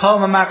مشرقها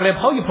و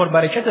مغربهای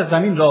پربرکت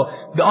زمین را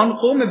به آن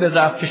قوم به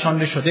ضعف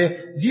کشانده شده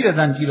زیر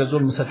زنجیر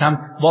ظلم و ستم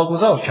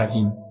واگذار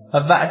کردیم و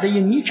وعده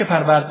نیک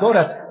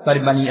پروردگارت بر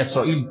بنی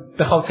اسرائیل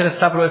به خاطر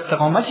صبر و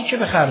استقامتی که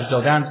به خرج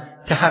دادند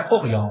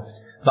تحقق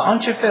یافت و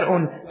آنچه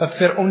فرعون و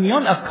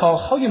فرعونیان از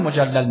کاخهای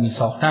مجلل می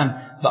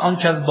ساختند و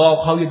آنچه از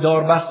باغهای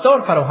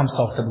داربستار فراهم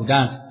ساخته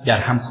بودند در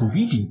هم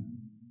کوبیدیم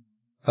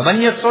و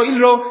بنی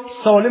اسرائیل را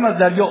سالم از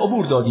دریا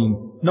عبور دادیم.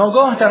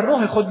 ناگاه در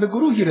راه خود به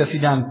گروهی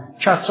رسیدند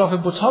که اطراف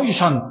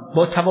بت‌هایشان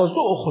با تواضع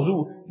و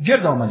خضوع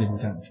گرد آمده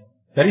بودند.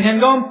 در این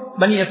هنگام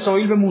بنی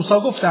اسرائیل به موسی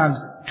گفتند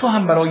تو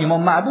هم برای ما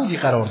معبودی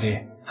قرار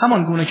ده،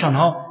 همان گونه که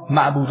آنها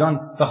معبودان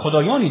و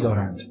خدایانی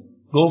دارند.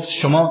 گفت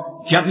شما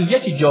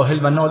جمعیتی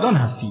جاهل و نادان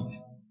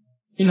هستید.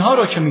 اینها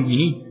را که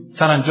می‌بینید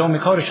سرانجام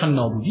کارشان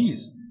نابودی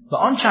است و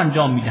آنچه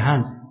انجام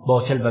می‌دهند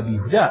باطل و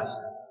بیهوده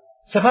است.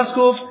 سپس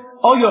گفت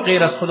آیا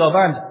غیر از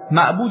خداوند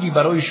معبودی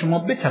برای شما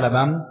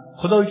بطلبم،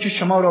 خدایی که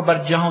شما را بر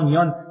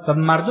جهانیان و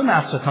مردم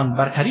عصرتان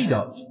برتری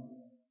داد؟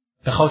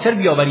 به خاطر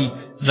بیاورید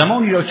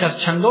زمانی را که از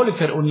چنگال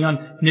فرعونیان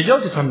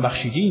نجاتتان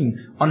بخشیدیم،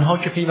 آنها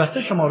که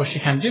پیوسته شما را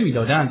شکنجه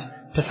می‌دادند،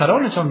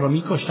 پسرانتان را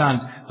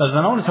می‌کشتند و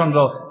زنانتان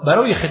را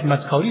برای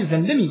خدمتکاری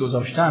زنده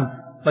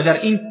می‌گذاشتند و در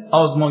این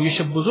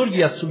آزمایش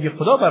بزرگی از سوی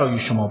خدا برای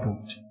شما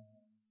بود.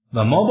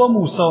 و ما با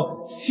موسی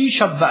 30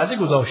 شب وعده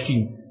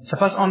گذاشتیم،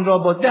 سپس آن را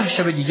با 10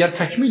 شب دیگر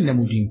تکمیل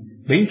نمودیم.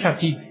 به این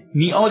ترتیب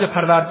میعاد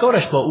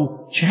پروردگارش با او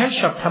 40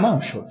 شب تمام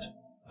شد.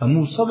 و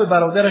موسی به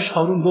برادرش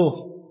هارون گفت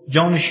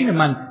جانشین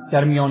من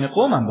در میان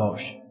قومم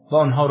باش و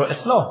آنها را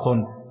اصلاح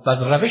کن و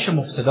از روش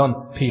مفسدان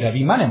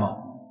پیروی منما.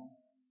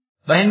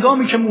 و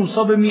هنگامی که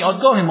موسی به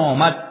میعادگاه ما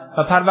آمد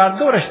و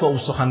پروردگارش با او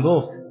سخن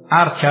گفت،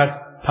 عرض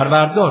کرد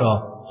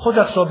پروردگارا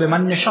خودت را به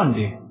من نشان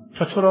ده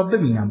تا تو را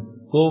ببینم.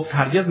 گفت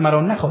هرگز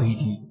مرا نخواهی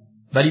دید،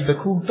 ولی به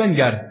کوه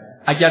بنگر،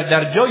 اگر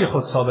در جای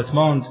خود ثابت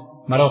ماند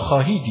مرا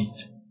خواهی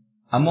دید.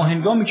 اما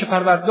هنگامی که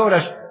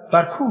پروردگارش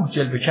بر کوه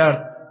جلوه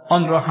کرد،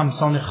 آن را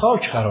همسان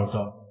خاک قرار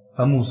داد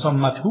و موسی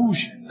مدهوش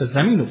به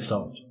زمین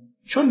افتاد.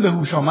 چون به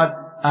هوش آمد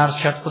عرض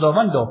کرد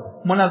خداوندا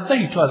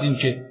منزهی تو از این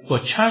که با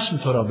چشم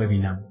تو را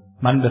ببینم.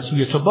 من به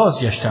سوی تو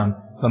بازگشتم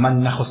و من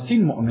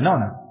نخستین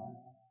مؤمنانم.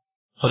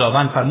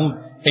 خداوند فرمود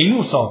ای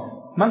موسی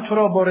من تو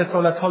را با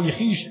رسالت‌های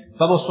خویش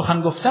و با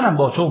سخن گفتنم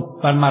با تو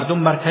بر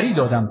مردم برتری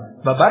دادم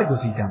و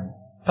برگزیدم.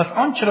 پس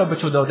آنچه را به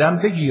تو دادم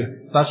بگیر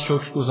و از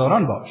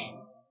شکرگزاران باش.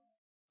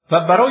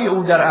 و برای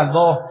او در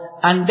الواح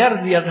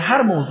اندرزی از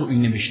هر موضوعی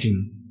نوشتیم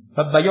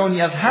و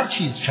بیانی از هر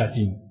چیز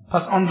کردیم.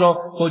 پس آن را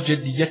با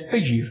جدیت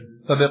بگیر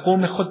و به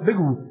قوم خود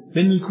بگو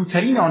به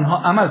نیکوترین آنها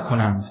عمل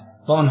کنند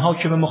و آنها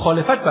که به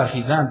مخالفت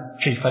برخیزند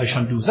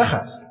کیفرشان دوزخ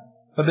است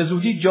و به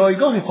زودی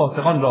جایگاه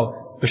فاسقان را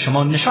به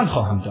شما نشان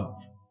خواهم داد.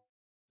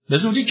 به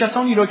زودی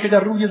کسانی را که در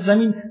روی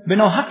زمین به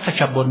ناحق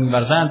تکبر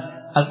می‌ورزند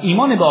از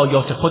ایمان به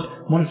آیات خود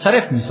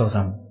منصرف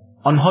می‌سازم.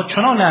 آنها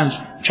چنانند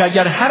که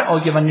اگر هر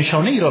آیه و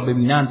نشانه‌ای را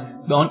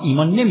ببینند به آن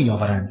ایمان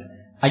نمی‌آورند.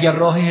 اگر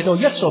راه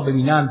هدایت را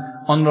ببینند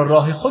آن را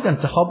راه خود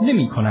انتخاب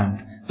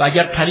نمی‌کنند و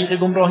اگر طریق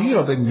گمراهی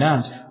را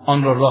ببینند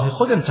آن را راه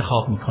خود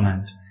انتخاب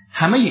می‌کنند.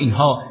 همه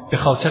اینها به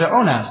خاطر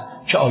آن است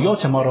که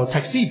آیات ما را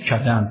تکذیب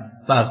کردند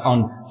و از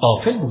آن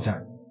غافل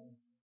بودند.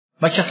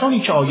 و کسانی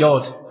که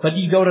آیات و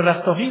دیدار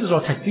رستاخیز را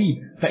تکذیب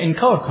و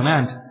انکار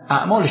کنند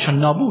اعمالشان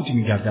نابود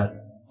می‌گردد.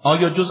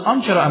 آیا جز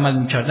آنچه را عمل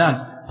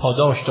می‌کردند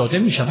پاداش داده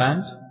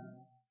می‌شوند؟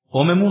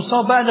 قوم موسی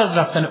بعد از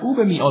رفتن او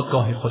به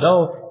میعادگاه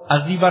خدا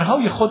از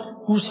زیورهای خود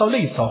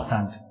گوساله‌ای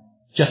ساختند،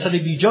 جسد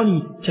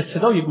بیجانی که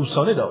صدای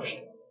گوساله داشت.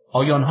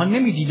 آیا آنها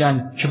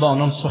نمی‌دیدند که با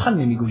آنان سخن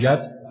نمی‌گوید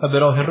و به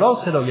راه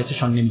راست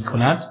هدایتشان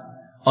نمی‌کند؟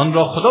 آن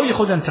را خدای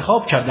خود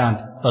انتخاب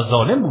کردند و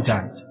ظالم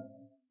بودند.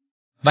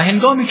 و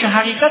هنگامی که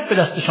حقیقت به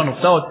دستشان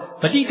افتاد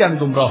و دیدند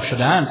گمراه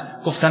شدند،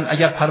 گفتند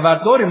اگر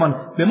پروردگارمان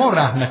به ما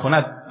رحم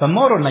نکند و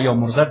ما را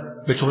نیامرزد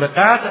به طور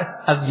قطع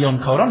از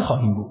زیانکاران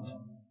خواهیم بود.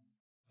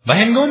 و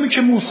هنگامی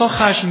که موسی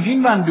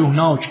خشمگین و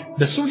اندوهناک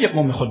به سوی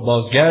قوم خود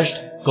بازگشت،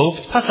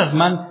 گفت پس از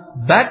من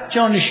بد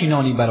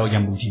جانشینانی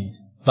برایم بودید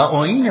و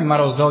آیین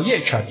مرا ضایع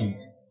کردید.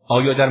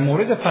 آیا در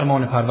مورد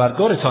فرمان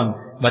پروردگارتان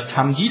و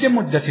تمدید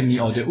مدت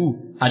میعاد او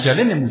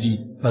عجله نمودید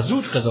و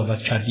زود قضاوت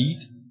کردید؟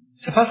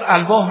 سپس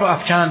الواح را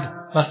افکند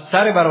و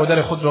سر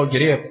برادر خود را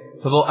گرفت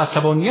و با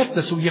عصبانیت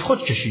به سوی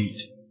خود کشید.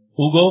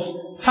 او گفت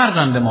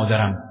فرزند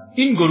مادرم،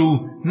 این گروه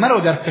مرا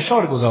در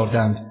فشار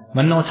گذاردند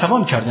و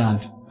ناتوان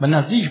کردند و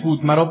نزدیک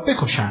بود مرا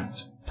بکشند.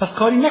 پس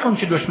کاری نکن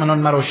که دشمنان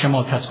مرا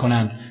شماتت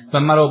کنند و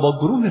مرا با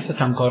گروه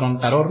ستمکاران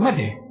قرار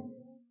مده.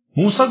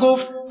 موسی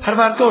گفت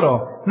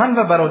پروردگارا من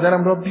و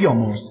برادرم را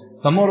بیامرز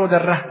و ما را در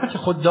رحمت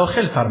خود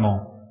داخل فرما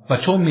و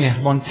تو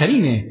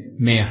مهربانترین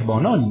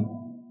مهربانانی.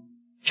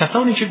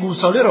 کسانی که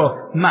گوساله را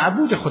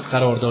معبود خود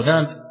قرار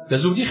دادند به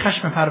زودی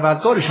خشم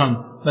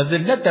پروردگارشان و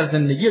ذلت در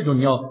زندگی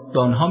دنیا به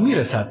آنها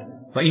میرسد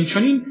و این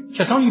چنین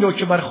کسانی را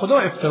که بر خدا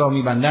افترا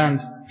میبندند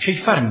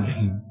کیفر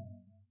میدهیم.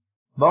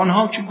 و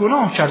آنها که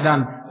گناه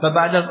کردند و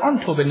بعد از آن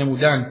توبه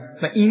نمودند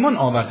و ایمان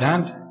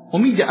آوردند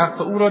امید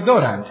عفو او را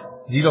دارند،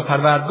 زیرا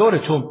پروردگار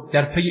تو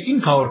در پی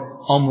این کار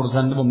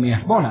آمرزنده و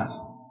مهربان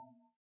است.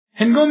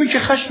 هنگامی که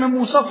خشم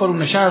موسی فرو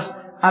نشست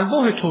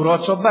الواح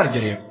تورات را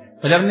برگرفت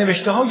و در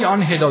نوشته های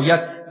آن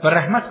هدایت و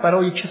رحمت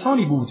برای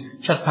کسانی بود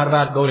که از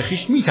پروردگار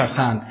خویش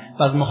می‌ترسند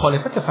و از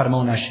مخالفت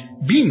فرمانش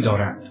بیم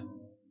دارند.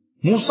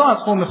 موسی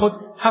از قوم خود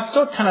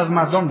 70 تن از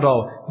مردان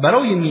را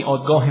برای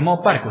میعادگاه ما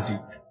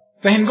برگزید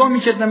و هنگامی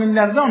که زمین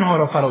لرزه آنها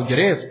را فرا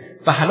گرفت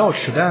و هلاک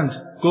شدند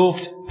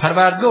گفت: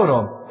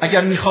 پروردگارا،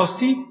 اگر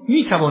می‌خواستی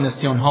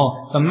می‌توانستی آنها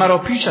و مرا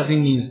پیش از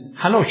این نیز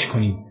هلاک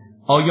کنی.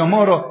 آیا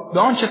ما را به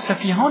آنچه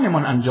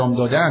سفیهانمان انجام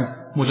دادند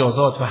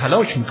مجازات و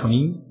هلاک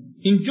می‌کنی؟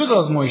 این جز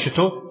آزمایش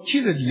تو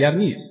چیز دیگر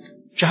نیست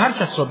که هر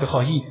کس را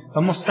بخواهی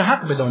و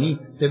مستحق بدانی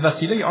به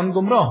وسیله آن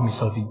گمراه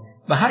می‌سازی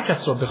و هر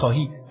کس را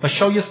بخواهی و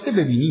شایسته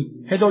ببینی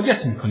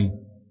هدایت می‌کنی.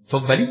 تو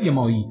ولی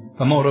مایی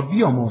و ما را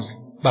بیامرز،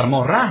 بر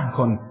ما رحم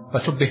کن و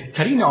تو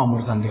بهترین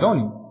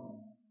آمرزندگانی.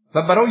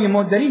 و برای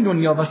ما در این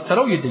دنیا و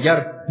سرای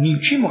دیگر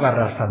نیکی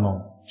مقرر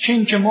فرما،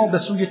 چون که ما به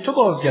سوی تو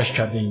بازگشت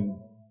کرده ایم.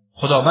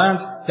 خداوند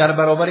در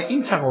برابر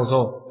این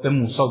تقاضا به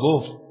موسی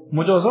گفت: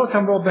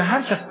 مجازاتم را به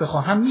هر کس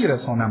بخواهم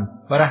میرسانم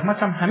و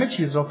رحمتم همه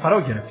چیز را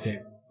فرا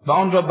گرفته و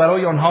آن را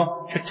برای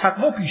آنها که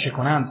تقوا پیشه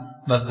کنند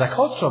و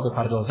زکات را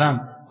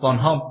بپردازند و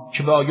آنها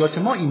که به آیات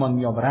ما ایمان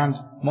میآورند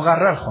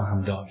مقرر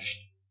خواهم داشت.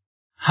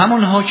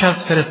 همانها که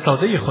از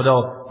فرستاده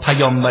خدا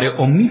پیامبر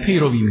امی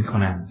پیروی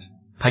میکنند،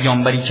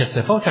 پیامبری که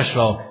صفاتش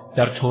را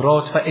در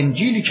تورات و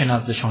انجیلی که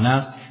نزدشان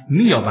است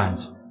مییابند،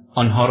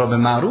 آنها را به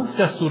معروف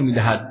دستور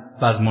میدهد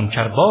و از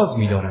منکر باز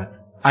می‌دارد.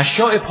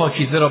 اشیاء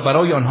پاکیزه را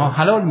برای آنها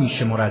حلال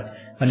می‌شمرد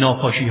و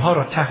ناپاکی‌ها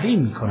را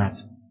تحریم می‌کند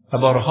و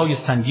بارهای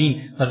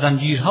سنگین و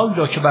زنجیرهایی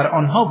را که بر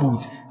آنها بود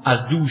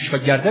از دوش و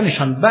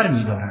گردنشان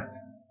برمی‌دارد.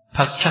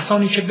 پس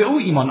کسانی که به او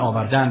ایمان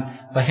آوردند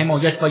و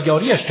حمایت و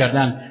یاریش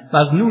کردند و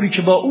از نوری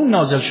که با او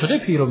نازل شده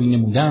پیروی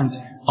نمودند،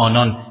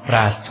 آنان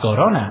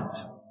رستگارانند.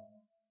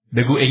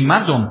 بگو ای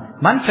مردم،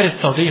 من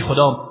فرستاده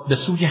خدا به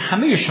سوی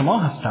همه شما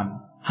هستم.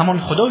 همان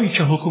خدایی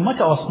که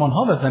حکومت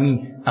آسمانها و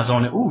زمین از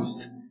آن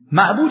اوست.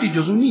 معبودی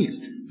جز او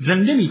نیست.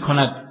 زنده می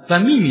کند و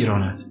می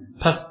میراند.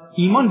 پس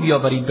ایمان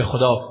بیاورید به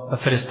خدا و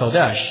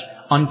فرستاده‌اش،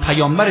 آن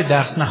پیامبر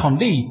درس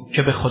نخوانده‌ای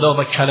که به خدا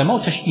و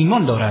کلماتش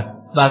ایمان دارد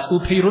و از او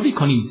پیروی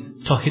کنید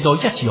تا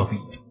هدایت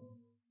یابید.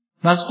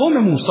 و از قوم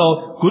موسی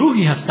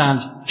گروهی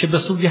هستند که به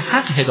سوی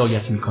حق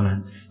هدایت می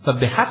کنند و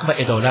به حق و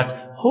عدالت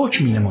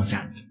حکم می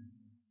نمایند.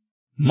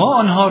 ما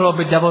آنها را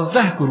به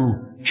 12 گروه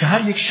که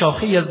هر یک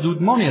شاخه از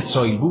دودمان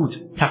اسرائیل بود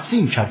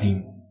تقسیم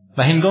کردیم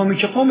و هنگامی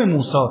که قوم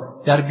موسی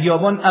در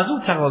بیابان از او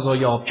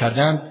تقاضای آب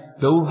کردند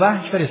به او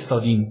وحی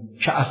فرستادیم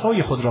که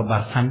عصای خود را بر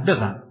سنگ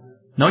بزن.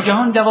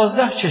 ناگهان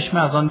 12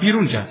 چشمه از آن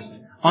بیرون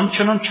جست،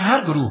 آنچنان که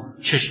هر گروه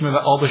چشمه و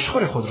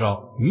آبشخور خود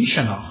را می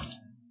شناخت.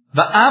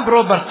 و ابر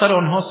را بر سر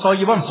آنها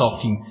سایبان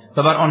ساختیم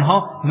و بر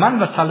آنها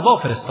من و سلوا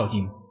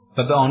فرستادیم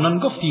و به آنان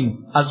گفتیم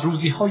از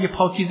روزیهای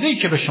پاکیزه‌ای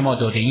که به شما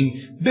داده ایم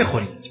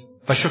بخورید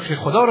و شکر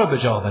خدا را به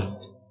جا آورید.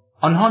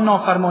 آنها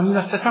نافرمانی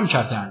و ستم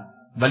کردند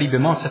ولی به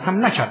ما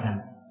ستم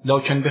نکردند،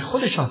 لکن به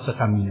خودشان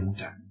ستم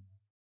می‌نمودند.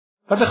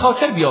 و به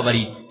خاطر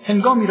بیاورید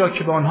هنگامی را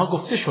که به آنها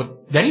گفته شد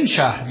در این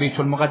شهر بیت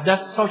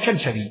المقدس ساکن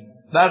شوید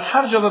و از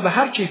هر جا و به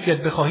هر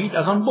کیفیت بخواهید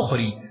از آن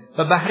بخورید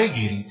و بهره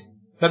گیرید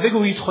و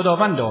بگویید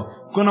خداوندا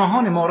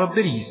گناهان ما را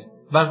بریز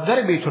و از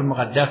در بیت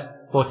المقدس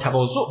با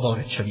تواضع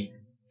وارد شوید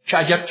که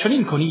اگر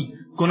چنین کنید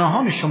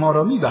گناهان شما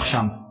را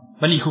میبخشم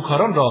و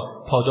نیکوکاران را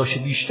پاداش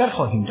بیشتر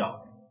خواهیم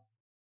داد.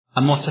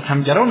 اما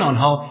ستمگران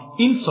آنها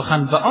این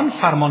سخن و آن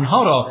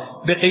فرمانها را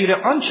به غیر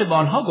آنچه به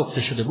آنها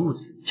گفته شده بود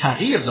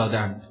تغییر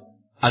دادند.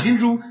 از این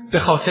رو به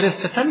خاطر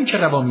ستمی که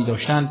روا می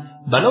داشتند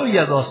بلایی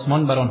از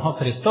آسمان بر آنها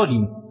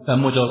فرستادیم و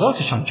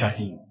مجازاتشان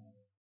کردیم.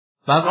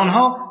 و از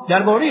آنها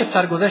درباره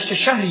سرگذشت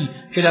شهری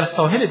که در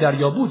ساحل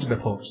دریا بود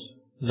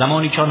بپرس،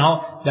 زمانی که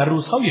آنها در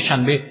روزهای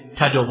شنبه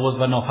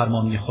تجاوز و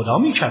نافرمانی خدا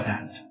می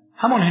کردند،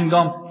 همان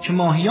هنگام که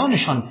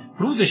ماهیانشان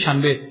روز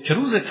شنبه که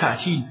روز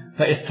تعطیل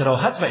و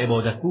استراحت و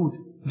عبادت بود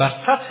بر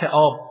سطح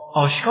آب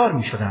آشکار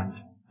می شدند،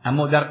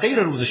 اما در غیر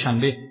روز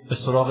شنبه به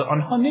سراغ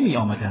آنها نمی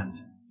آمدند.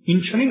 این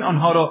چنین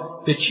آنها را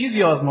به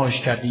چیزی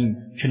آزمایش کردیم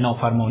که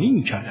نافرمانی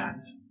می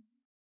کردند.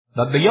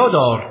 و به یاد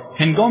آر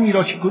هنگامی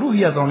را که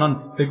گروهی از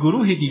آنان به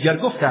گروه دیگر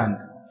گفتند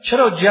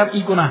چرا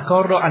جمعی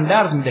گناهکار را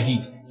اندرز می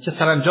دهید که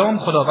سرانجام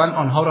خداوند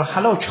آنها را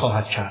هلاک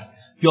خواهد کرد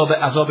یا به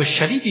عذاب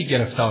شدیدی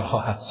گرفتار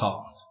خواهد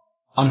ساخت.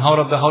 آنها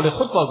را به حال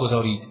خود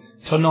واگذارید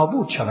تا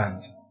نابود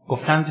شوند.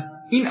 گفتند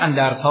این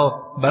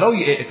اندرزها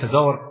برای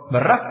اعتذار و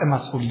رفع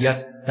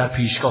مسئولیت در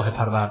پیشگاه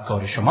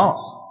پروردگار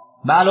شماست.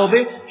 به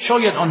علاوه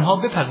شاید آنها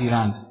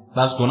بپذیرند و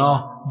از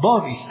گناه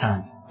باز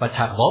ایستند و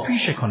تقوا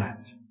پیشه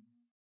کنند.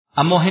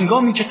 اما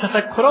هنگامی که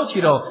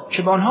تذکراتی را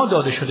که به آنها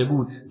داده شده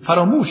بود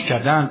فراموش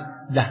کردند،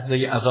 لحظه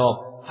عذاب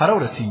فرا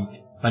رسید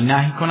و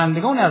نهی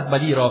کنندگان از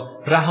بدی را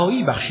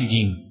رهایی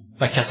بخشیدیم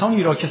و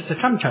کسانی را که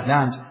ستم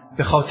کردند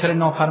به خاطر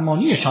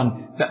نافرمانیشان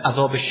به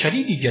عذاب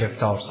شدیدی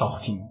گرفتار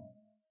ساختیم.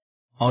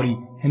 آری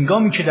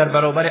هنگامی که در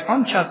برابر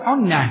آنچه از آن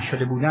نهی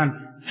شده بودند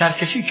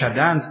سرکشی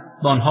کردند،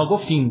 به آنها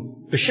گفتیم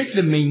به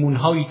شکل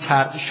میمون‌های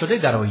طرد شده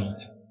درآیید.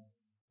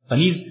 و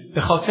نیز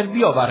به خاطر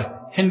بیاور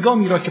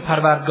هنگامی را که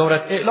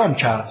پروردگارت اعلام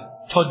کرد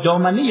تا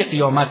دامنه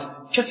قیامت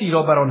کسی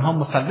را بر آنها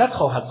مسلط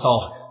خواهد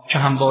ساخت که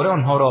همواره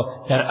آنها را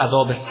در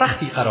عذاب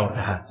سختی قرار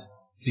دهد،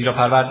 زیرا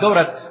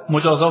پروردگارت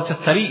مجازات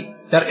سریع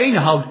در عین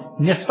حال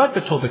نسبت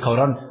به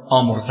توبه‌کاران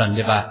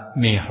آمرزنده و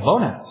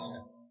مهربان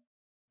است.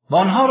 و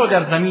آنها را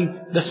در زمین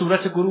به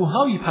صورت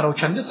گروه‌هایی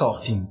پراکنده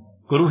ساختیم،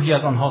 گروهی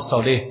از آنها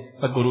صالح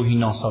و گروهی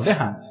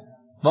ناصالح‌اند،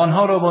 و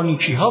آنها را با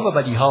نیکی‌ها و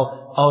بدی‌ها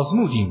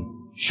آزمودیم،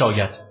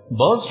 شاید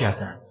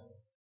بازگردند.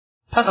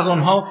 پس از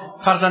آنها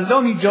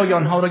فرزندانی جای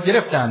آنها را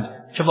گرفتند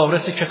که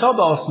وارث کتاب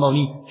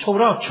آسمانی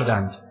تورات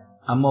شدند،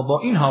 اما با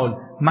این حال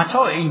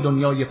متاع این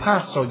دنیای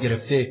پست را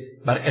گرفته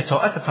بر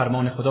اطاعت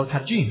فرمان خدا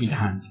ترجیح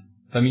می‌دهند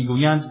و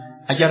می‌گویند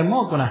اگر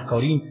ما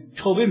گناهکاریم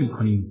توبه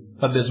می‌کنیم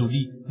و به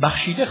زودی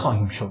بخشیده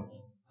خواهیم شد.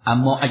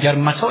 اما اگر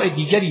متاع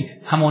دیگری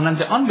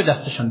همانند آن به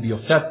دستشان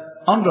بیفتد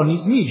آن را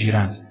نیز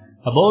می‌گیرند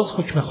و باز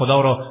حکم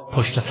خدا را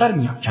پشت سر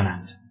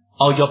می‌افکنند.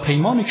 آیا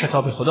پیمان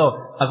کتاب خدا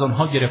از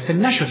آنها گرفته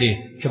نشده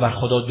که بر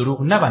خدا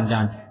دروغ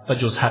نبندند و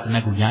جز حق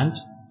نگویند؟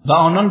 و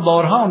آنان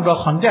بارها آن را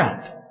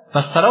خواندند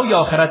و سرای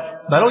آخرت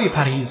برای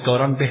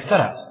پرهیزگاران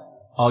بهتر است.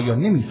 آیا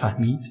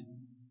نمی‌فهمید؟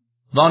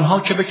 و آنها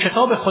که به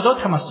کتاب خدا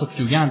تمسک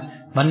جویند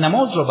و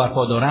نماز را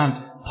برپا دارند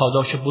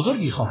پاداش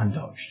بزرگی خواهند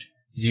داشت،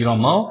 زیرا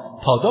ما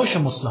پاداش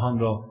مصلحان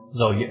را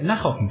ضایع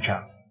نخواهیم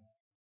کرد.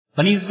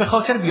 و نیز به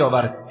خاطر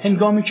بیاور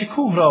هنگامی که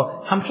کوه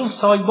را همچون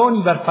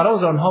سایبانی بر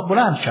فراز آنها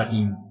بلند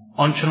کردیم،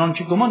 آنچنان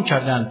که گمان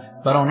کردند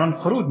بر آنان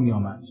فرود می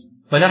آمد.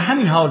 و در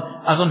همین حال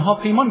از آنها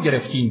پیمان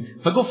گرفتیم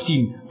و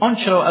گفتیم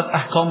آنچه را از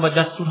احکام و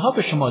دستورها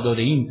به شما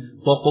داده ایم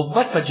با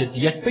قوت و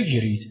جدیت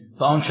بگیرید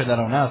و آنچه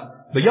در آن است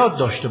به یاد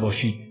داشته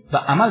باشید و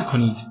عمل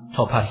کنید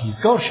تا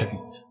پرهیزگار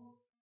شوید.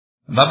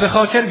 و به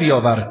خاطر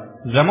بیاور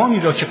زمانی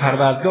را که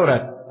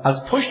پروردگارت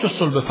از پشت و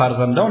صلب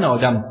فرزندان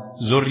آدم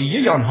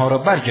ذریه آنها را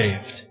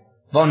برگرفت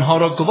و آنها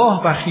را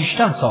گواه بر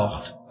خویشتن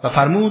ساخت و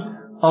فرمود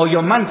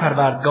آیا من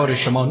پروردگار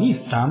شما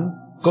نیستم؟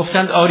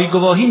 گفتند آری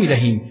گواهی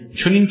می‌دهیم،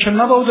 چون این که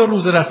مبادا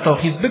روز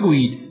رستاخیز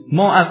بگویید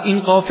ما از این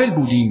غافل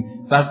بودیم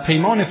و از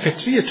پیمان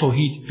فطری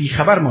توحید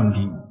بیخبر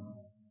ماندیم.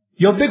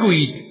 یا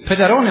بگویید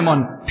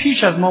پدرانمان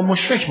پیش از ما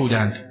مشرک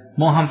بودند،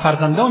 ما هم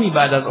فرزندانی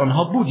بعد از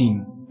آنها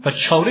بودیم و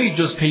چاره‌ای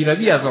جز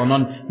پیروی از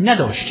آنان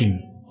نداشتیم.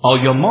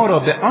 آیا ما را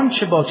به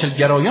آنچه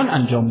باطلگرایان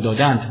انجام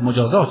دادند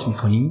مجازات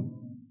می‌کنیم؟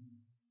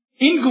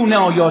 این گونه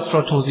آیات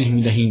را توضیح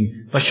می‌دهیم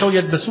و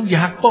شاید به سوی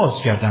حق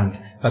بازگردند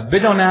و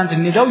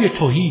بدانند ندای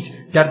توحید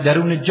در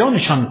درون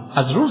جانشان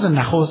از روز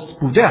نخست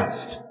بوده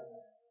است.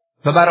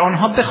 و بر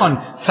آنها بخوان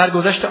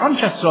سرگذشت آن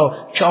کس را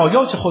که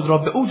آیات خود را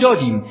به او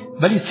دادیم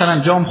ولی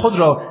سرانجام خود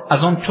را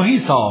از آن تهی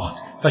ساخت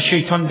و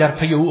شیطان در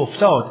پی او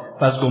افتاد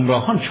و از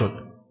گمراهان شد.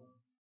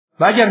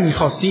 و اگر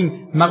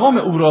می‌خواستیم مقام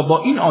او را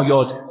با این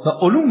آیات و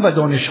علوم و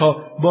دانش‌ها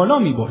بالا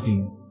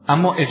می‌بردیم،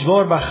 اما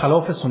اجبار بر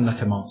خلاف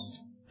سنت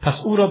ماست.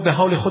 پس او را به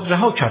حال خود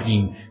رها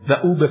کردیم و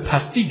او به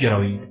پستی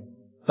گرایید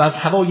و از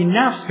هوای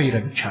نفس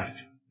پیروی کرد.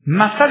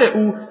 مثل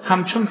او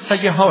همچون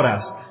سگ هار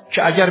است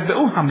که اگر به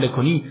او حمله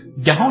کنی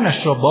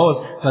دهانش را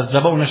باز و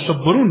زبانش را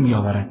برون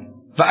می‌آورد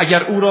و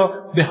اگر او را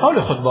به حال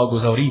خود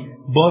واگذاری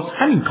باز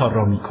همین کار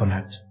را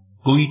می‌کند.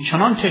 گویی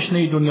چنان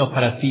تشنه دنیا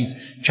پرستی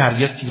است که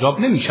هرگز سیراب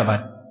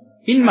نمی‌شود.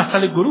 این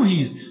مثل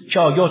گروهی است که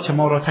آیات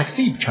ما را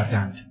تکذیب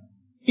کردند.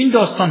 این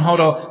داستانها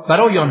را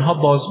برای آنها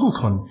بازگو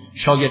کن،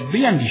 شاید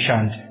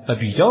بیندیشند و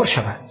بیدار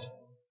شوند.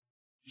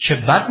 چه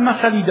بد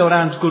مثلی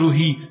دارند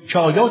گروهی که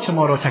آیات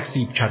ما را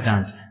تکذیب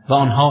کردند و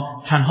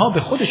آنها تنها به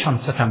خودشان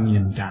ستم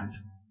می‌نمودند.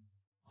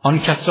 آن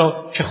کس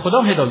را که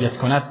خدا هدایت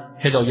کند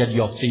هدایت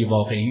یافته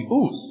واقعی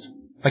اوست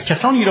و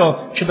کسانی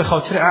را که به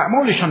خاطر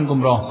اعمالشان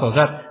گمراه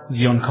سازد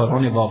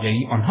زیانکاران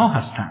واقعی آنها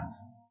هستند.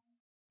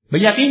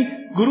 به یقین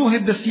گروه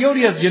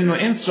بسیاری از جن و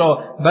انس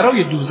را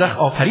برای دوزخ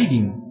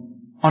آفریدیم.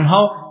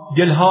 آنها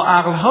دلها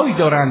عقلهایی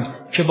دارند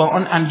که با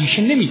آن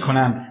اندیشه نمی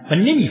کنند و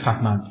نمی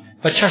فهمند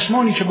و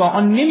چشمانی که با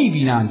آن نمی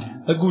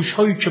بینند و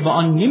گوشهایی که با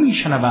آن نمی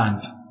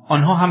شنوند.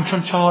 آنها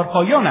همچون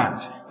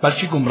چهارپایانند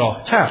بلکه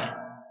گمراه تر.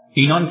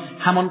 اینان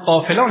همان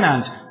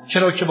غافلانند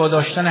چرا که با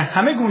داشتن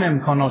همه گونه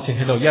امکانات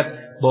هدایت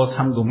باز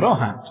هم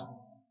گمراهند.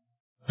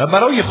 و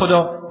برای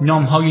خدا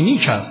نامهای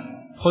نیک است.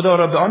 خدا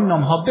را به آن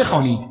نامها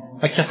بخوانید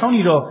و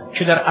کسانی را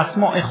که در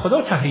اسماء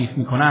خدا تحریف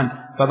می کنند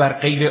و بر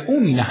غیر او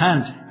می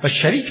نهند و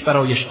شریک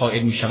برایش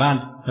قائل می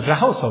شوند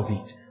رها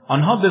سازید.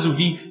 آنها به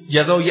زودی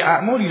جزای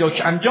اعمالی را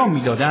که انجام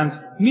می دادند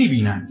می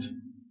بینند.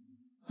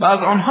 و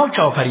از آنها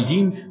که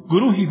آفریدیم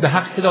گروهی به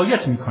حق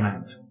هدایت می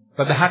کنند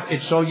و به حق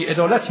اجرای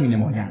عدالت می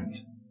نمایند.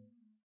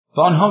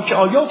 و آنها که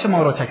آیات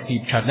ما را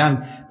تکذیب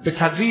کردند به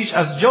تدریج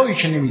از جایی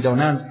که نمی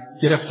دانند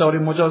گرفتار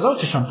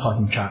مجازاتشان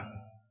خواهیم کرد.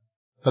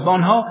 و به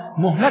آنها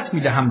مهلت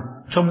می دهم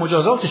تا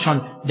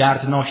مجازاتشان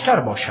دردناکتر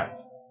باشد.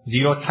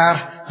 زیرا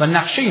طرح و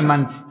نقشه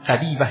من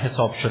قوی و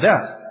حساب شده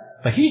است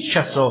و هیچ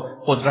کس را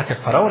قدرت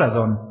فرار از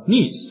آن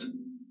نیست.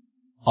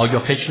 آیا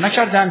فکر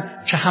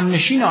نکردند که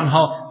همنشین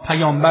آنها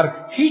پیامبر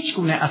هیچ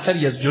گونه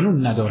اثری از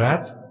جنون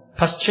ندارد؟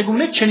 پس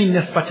چگونه چنین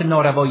نسبت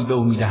ناروایی به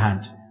او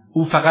می‌دهند؟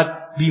 او فقط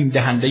بیم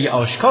دهنده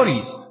آشکاری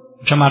است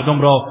که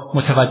مردم را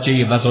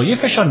متوجه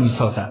وظایفشان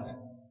می‌سازد.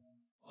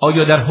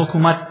 آیا در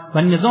حکومت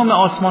و نظام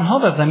آسمان‌ها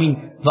و زمین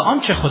و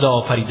آنچه خدا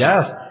آفریده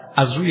است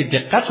از روی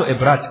دقت و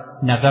عبرت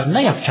نظر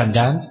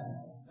نیفکندند؟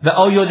 و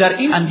آیا در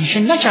این اندیشه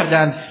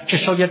نکردند که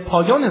شاید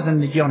پایان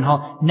زندگی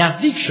آنها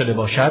نزدیک شده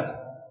باشد؟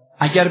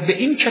 اگر به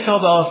این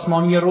کتاب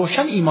آسمانی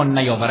روشن ایمان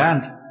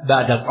نیاورند،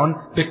 بعد از آن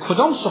به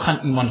کدام سخن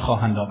ایمان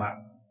خواهند آورد؟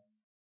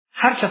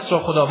 هر کس را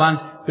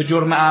خداوند به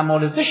جرم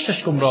اعمال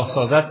زشتش گمراه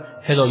سازد،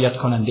 هدایت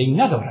کننده‌ای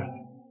ندارد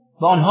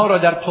و آنها را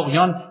در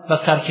طغیان و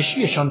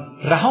سرکشیشان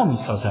رها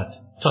می‌سازد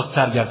تا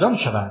سرگردان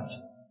شوند.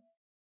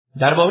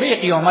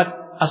 درباره قیامت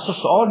از تو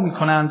سؤال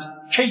می‌کنند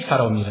کی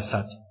فرا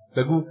می‌رسد؟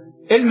 بگو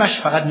علمش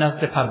فقط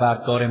نزد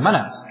پروردگار من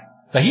است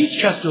و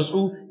هیچ کس جز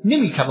او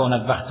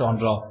نمی‌تواند وقت آن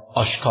را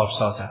آشکار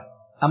سازد.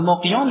 اما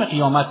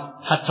قیامت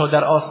حتی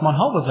در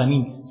آسمان‌ها و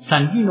زمین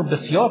سنگین و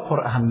بسیار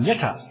پر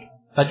اهمیت است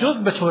و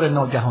جز به طور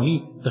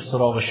ناگهانی به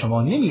سراغ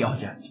شما نمی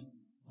آید.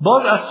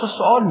 باز از تو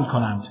سؤال می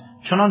کنند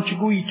چنانچه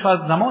گویی تو از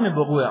زمان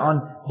وقوع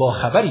آن با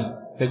خبری.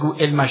 بگو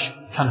علمش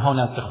تنها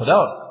نزد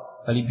خداست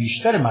ولی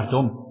بیشتر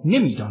مردم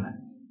نمی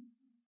دانند.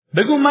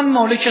 بگو من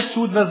مالک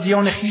سود و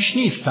زیان خیش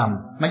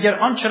نیستم مگر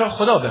آنچه را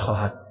خدا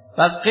بخواهد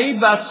و از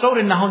غیب و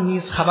اسرار نهان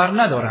نیز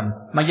خبر ندارم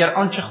مگر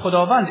آنچه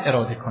خداوند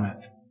اراده کند.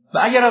 و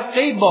اگر از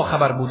غیب با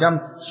خبر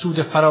بودم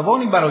سود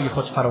فراوانی برای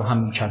خود فراهم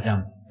می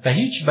کردم و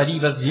هیچ بدی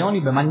و زیانی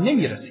به من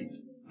نمی رسید.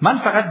 من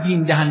فقط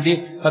بیم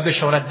دهنده و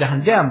بشارت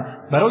دهنده ام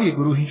برای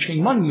گروهی که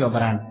ایمان می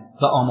آورند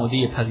و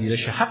آماده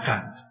پذیرش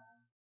حقند.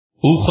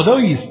 او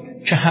خدایی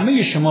است که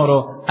همه شما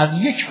را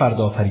از یک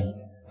فرد آفرید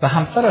و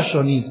همسرش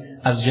را نیز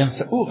از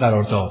جنس او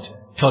قرار داد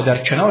تا در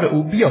کنار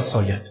او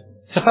بیاساید.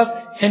 سپس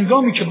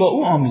هنگامی که با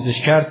او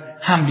آمیزش کرد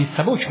حملی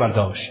سبک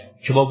برداشت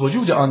که با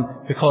وجود آن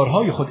به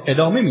کارهای خود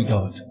ادامه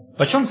میداد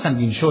و چون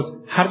سنگین شد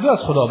هر دو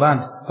از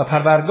خداوند و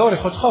پروردگار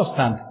خود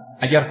خواستند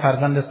اگر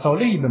فرزند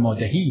صالحی به ما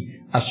دهی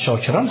از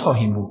شاکران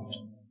خواهیم بود.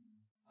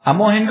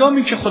 اما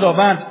هنگامی که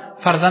خداوند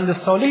فرزند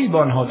صالحی به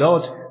آنها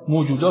داد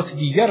موجودات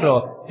دیگر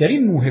را در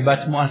این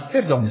موهبت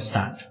مؤثر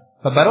دانستند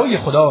و برای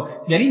خدا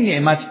در این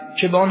نعمت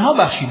که به آنها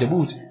بخشیده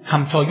بود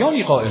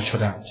همتایانی قائل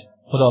شدند.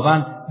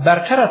 خداوند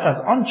برتر است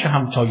از آنچه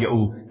همتای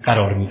او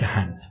قرار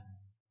می‌دهند.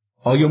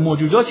 آیا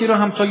موجوداتی را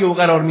همتای او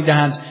قرار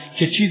می‌دهند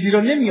که چیزی را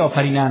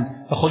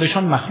نمی‌آفرینند و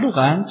خودشان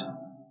مخلوقند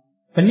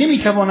و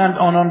نمی‌توانند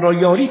آنان را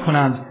یاری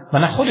کنند و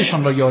نه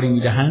خودشان را یاری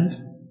می‌دهند؟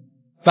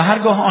 و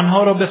هرگاه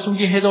آنها را به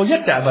سوی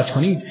هدایت دعوت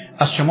کنید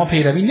از شما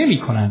پیروی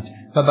نمی‌کنند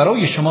و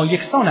برای شما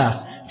یکسان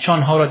است چه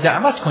آنها را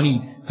دعوت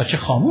کنید و چه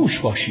خاموش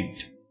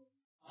باشید.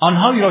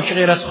 آنهایی را که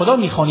غیر از خدا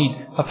می‌خوانید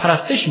و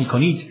پرستش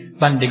می‌کنید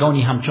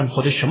بندگانی همچون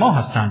خود شما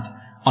هستند.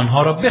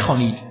 آنها را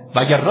بخوانید و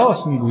اگر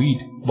راست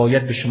می‌گویید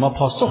باید به شما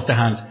پاسخ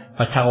دهند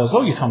و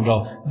تقاضایتان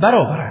را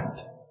برآورند.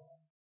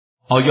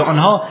 آیا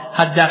آنها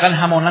حداقل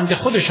همانند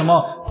خود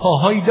شما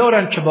پاهایی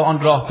دارند که با آن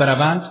راه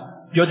بروند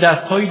یا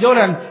دستهایی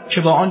دارند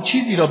که با آن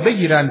چیزی را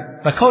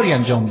بگیرند و کاری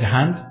انجام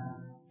دهند؟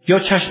 یا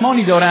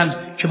چشمانی دارند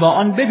که با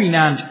آن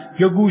ببینند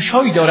یا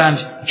گوشهایی دارند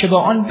که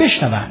با آن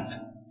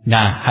بشنوند؟ نه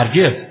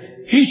هرگز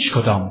هیچ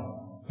کدام.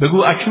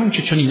 بگو اکنون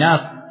که چنین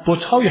است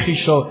بت‌های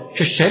خویش را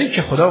که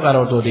شریک خدا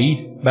قرار داده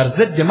اید بر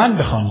ضد من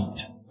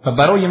بخوانید و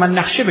برای من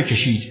نقشه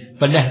بکشید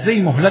و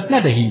لحظه‌ای مهلت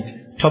ندهید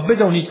تا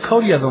بدانید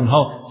کاری از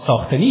آنها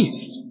ساخته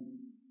نیست.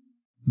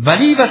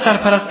 ولی و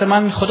سرپرست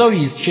من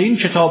خدایی است که این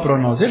کتاب را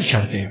نازل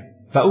کرده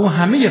و او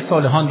همه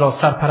صالحان را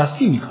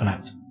سرپرستی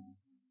می‌کند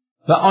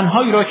و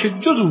آنهایی را که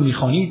جز او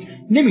می‌خوانید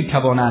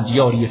نمی‌توانند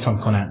یاریتان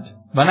کنند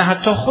و نه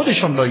حتی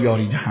خودشان را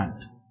یاری دهند.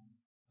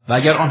 و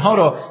اگر آنها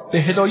را به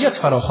هدایت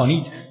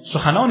فراخوانید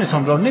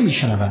سخنانتان را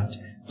نمی‌شنوند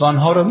و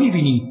آنها را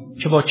می‌بینی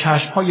که با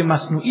چشم‌های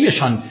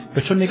مصنوعیشان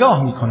به تو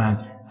نگاه می‌کنند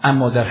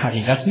اما در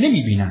حقیقت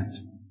نمی‌بینند.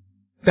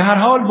 به هر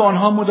حال با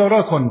آنها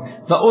مدارا کن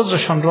و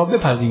عذرشان را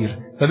بپذیر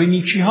و به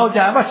نیکی‌ها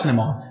دعوت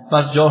نما و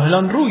از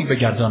جاهلان روی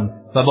بگردان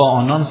و با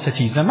آنان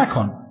ستیزه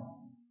مکن.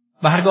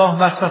 و هرگاه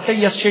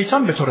وسوسه‌ای از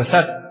شیطان به تو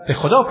رسد به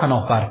خدا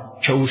پناه بر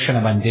که او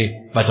شنونده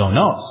و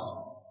داناست.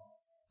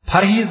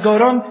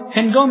 پرهیزگاران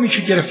هنگامی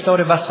که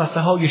گرفتار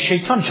وسوسه‌های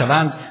شیطان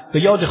شوند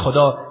به یاد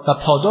خدا و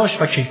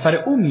پاداش و کیفر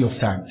او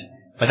می‌افتند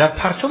و در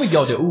پرتو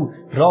یاد او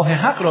راه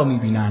حق را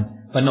می‌بینند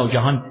و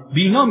ناگهان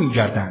بینا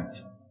می‌گردند.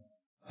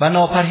 و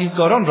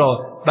ناپرهیزگاران را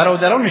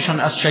برادرانشان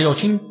از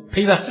شیاطین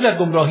پیوسته در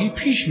گمراهی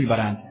پیش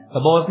می‌برند و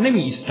باز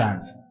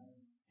نمی‌ایستند.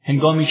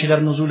 هنگامی که در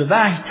نزول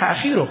وحی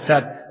تأخیر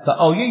افتد و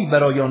آیه‌ای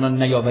برای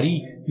آنان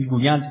نیاوری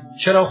می‌گویند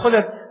چرا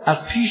خودت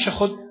از پیش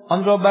خود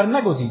آن را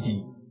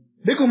برنگزیدی؟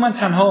 بگو من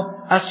تنها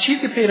از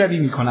چیزی پیروی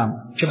می‌کنم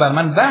که بر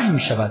من وحی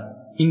می‌شود.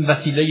 این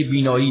وسیله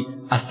بینایی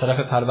از طرف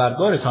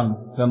پروردگارتان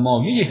و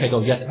مایه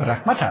هدایت و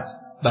رحمت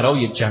است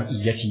برای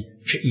جمعیتی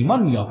که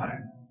ایمان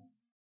می‌آورند.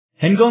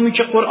 هنگامی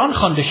که قرآن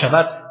خوانده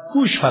شود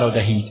گوش فرا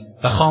دهید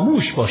و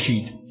خاموش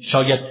باشید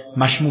شاید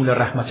مشمول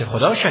رحمت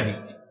خدا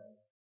شوید.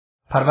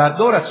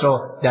 پروردگارت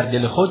را در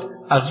دل خود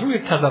از روی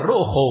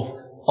تضرع و خوف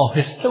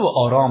آهسته و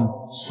آرام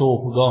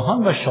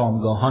صبحگاهان و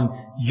شامگاهان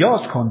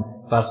یاد کن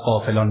و از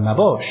غافلان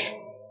مباش.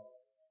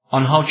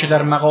 آنها که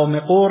در مقام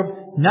قرب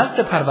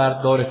نزد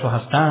پروردگار تو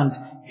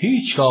هستند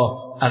هیچگاه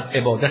از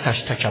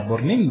عبادتش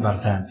تکبر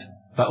نمی‌ورزند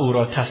و او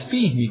را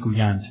تسبیح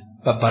می‌گویند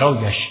و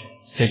برایش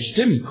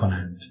سجده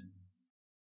می‌کنند.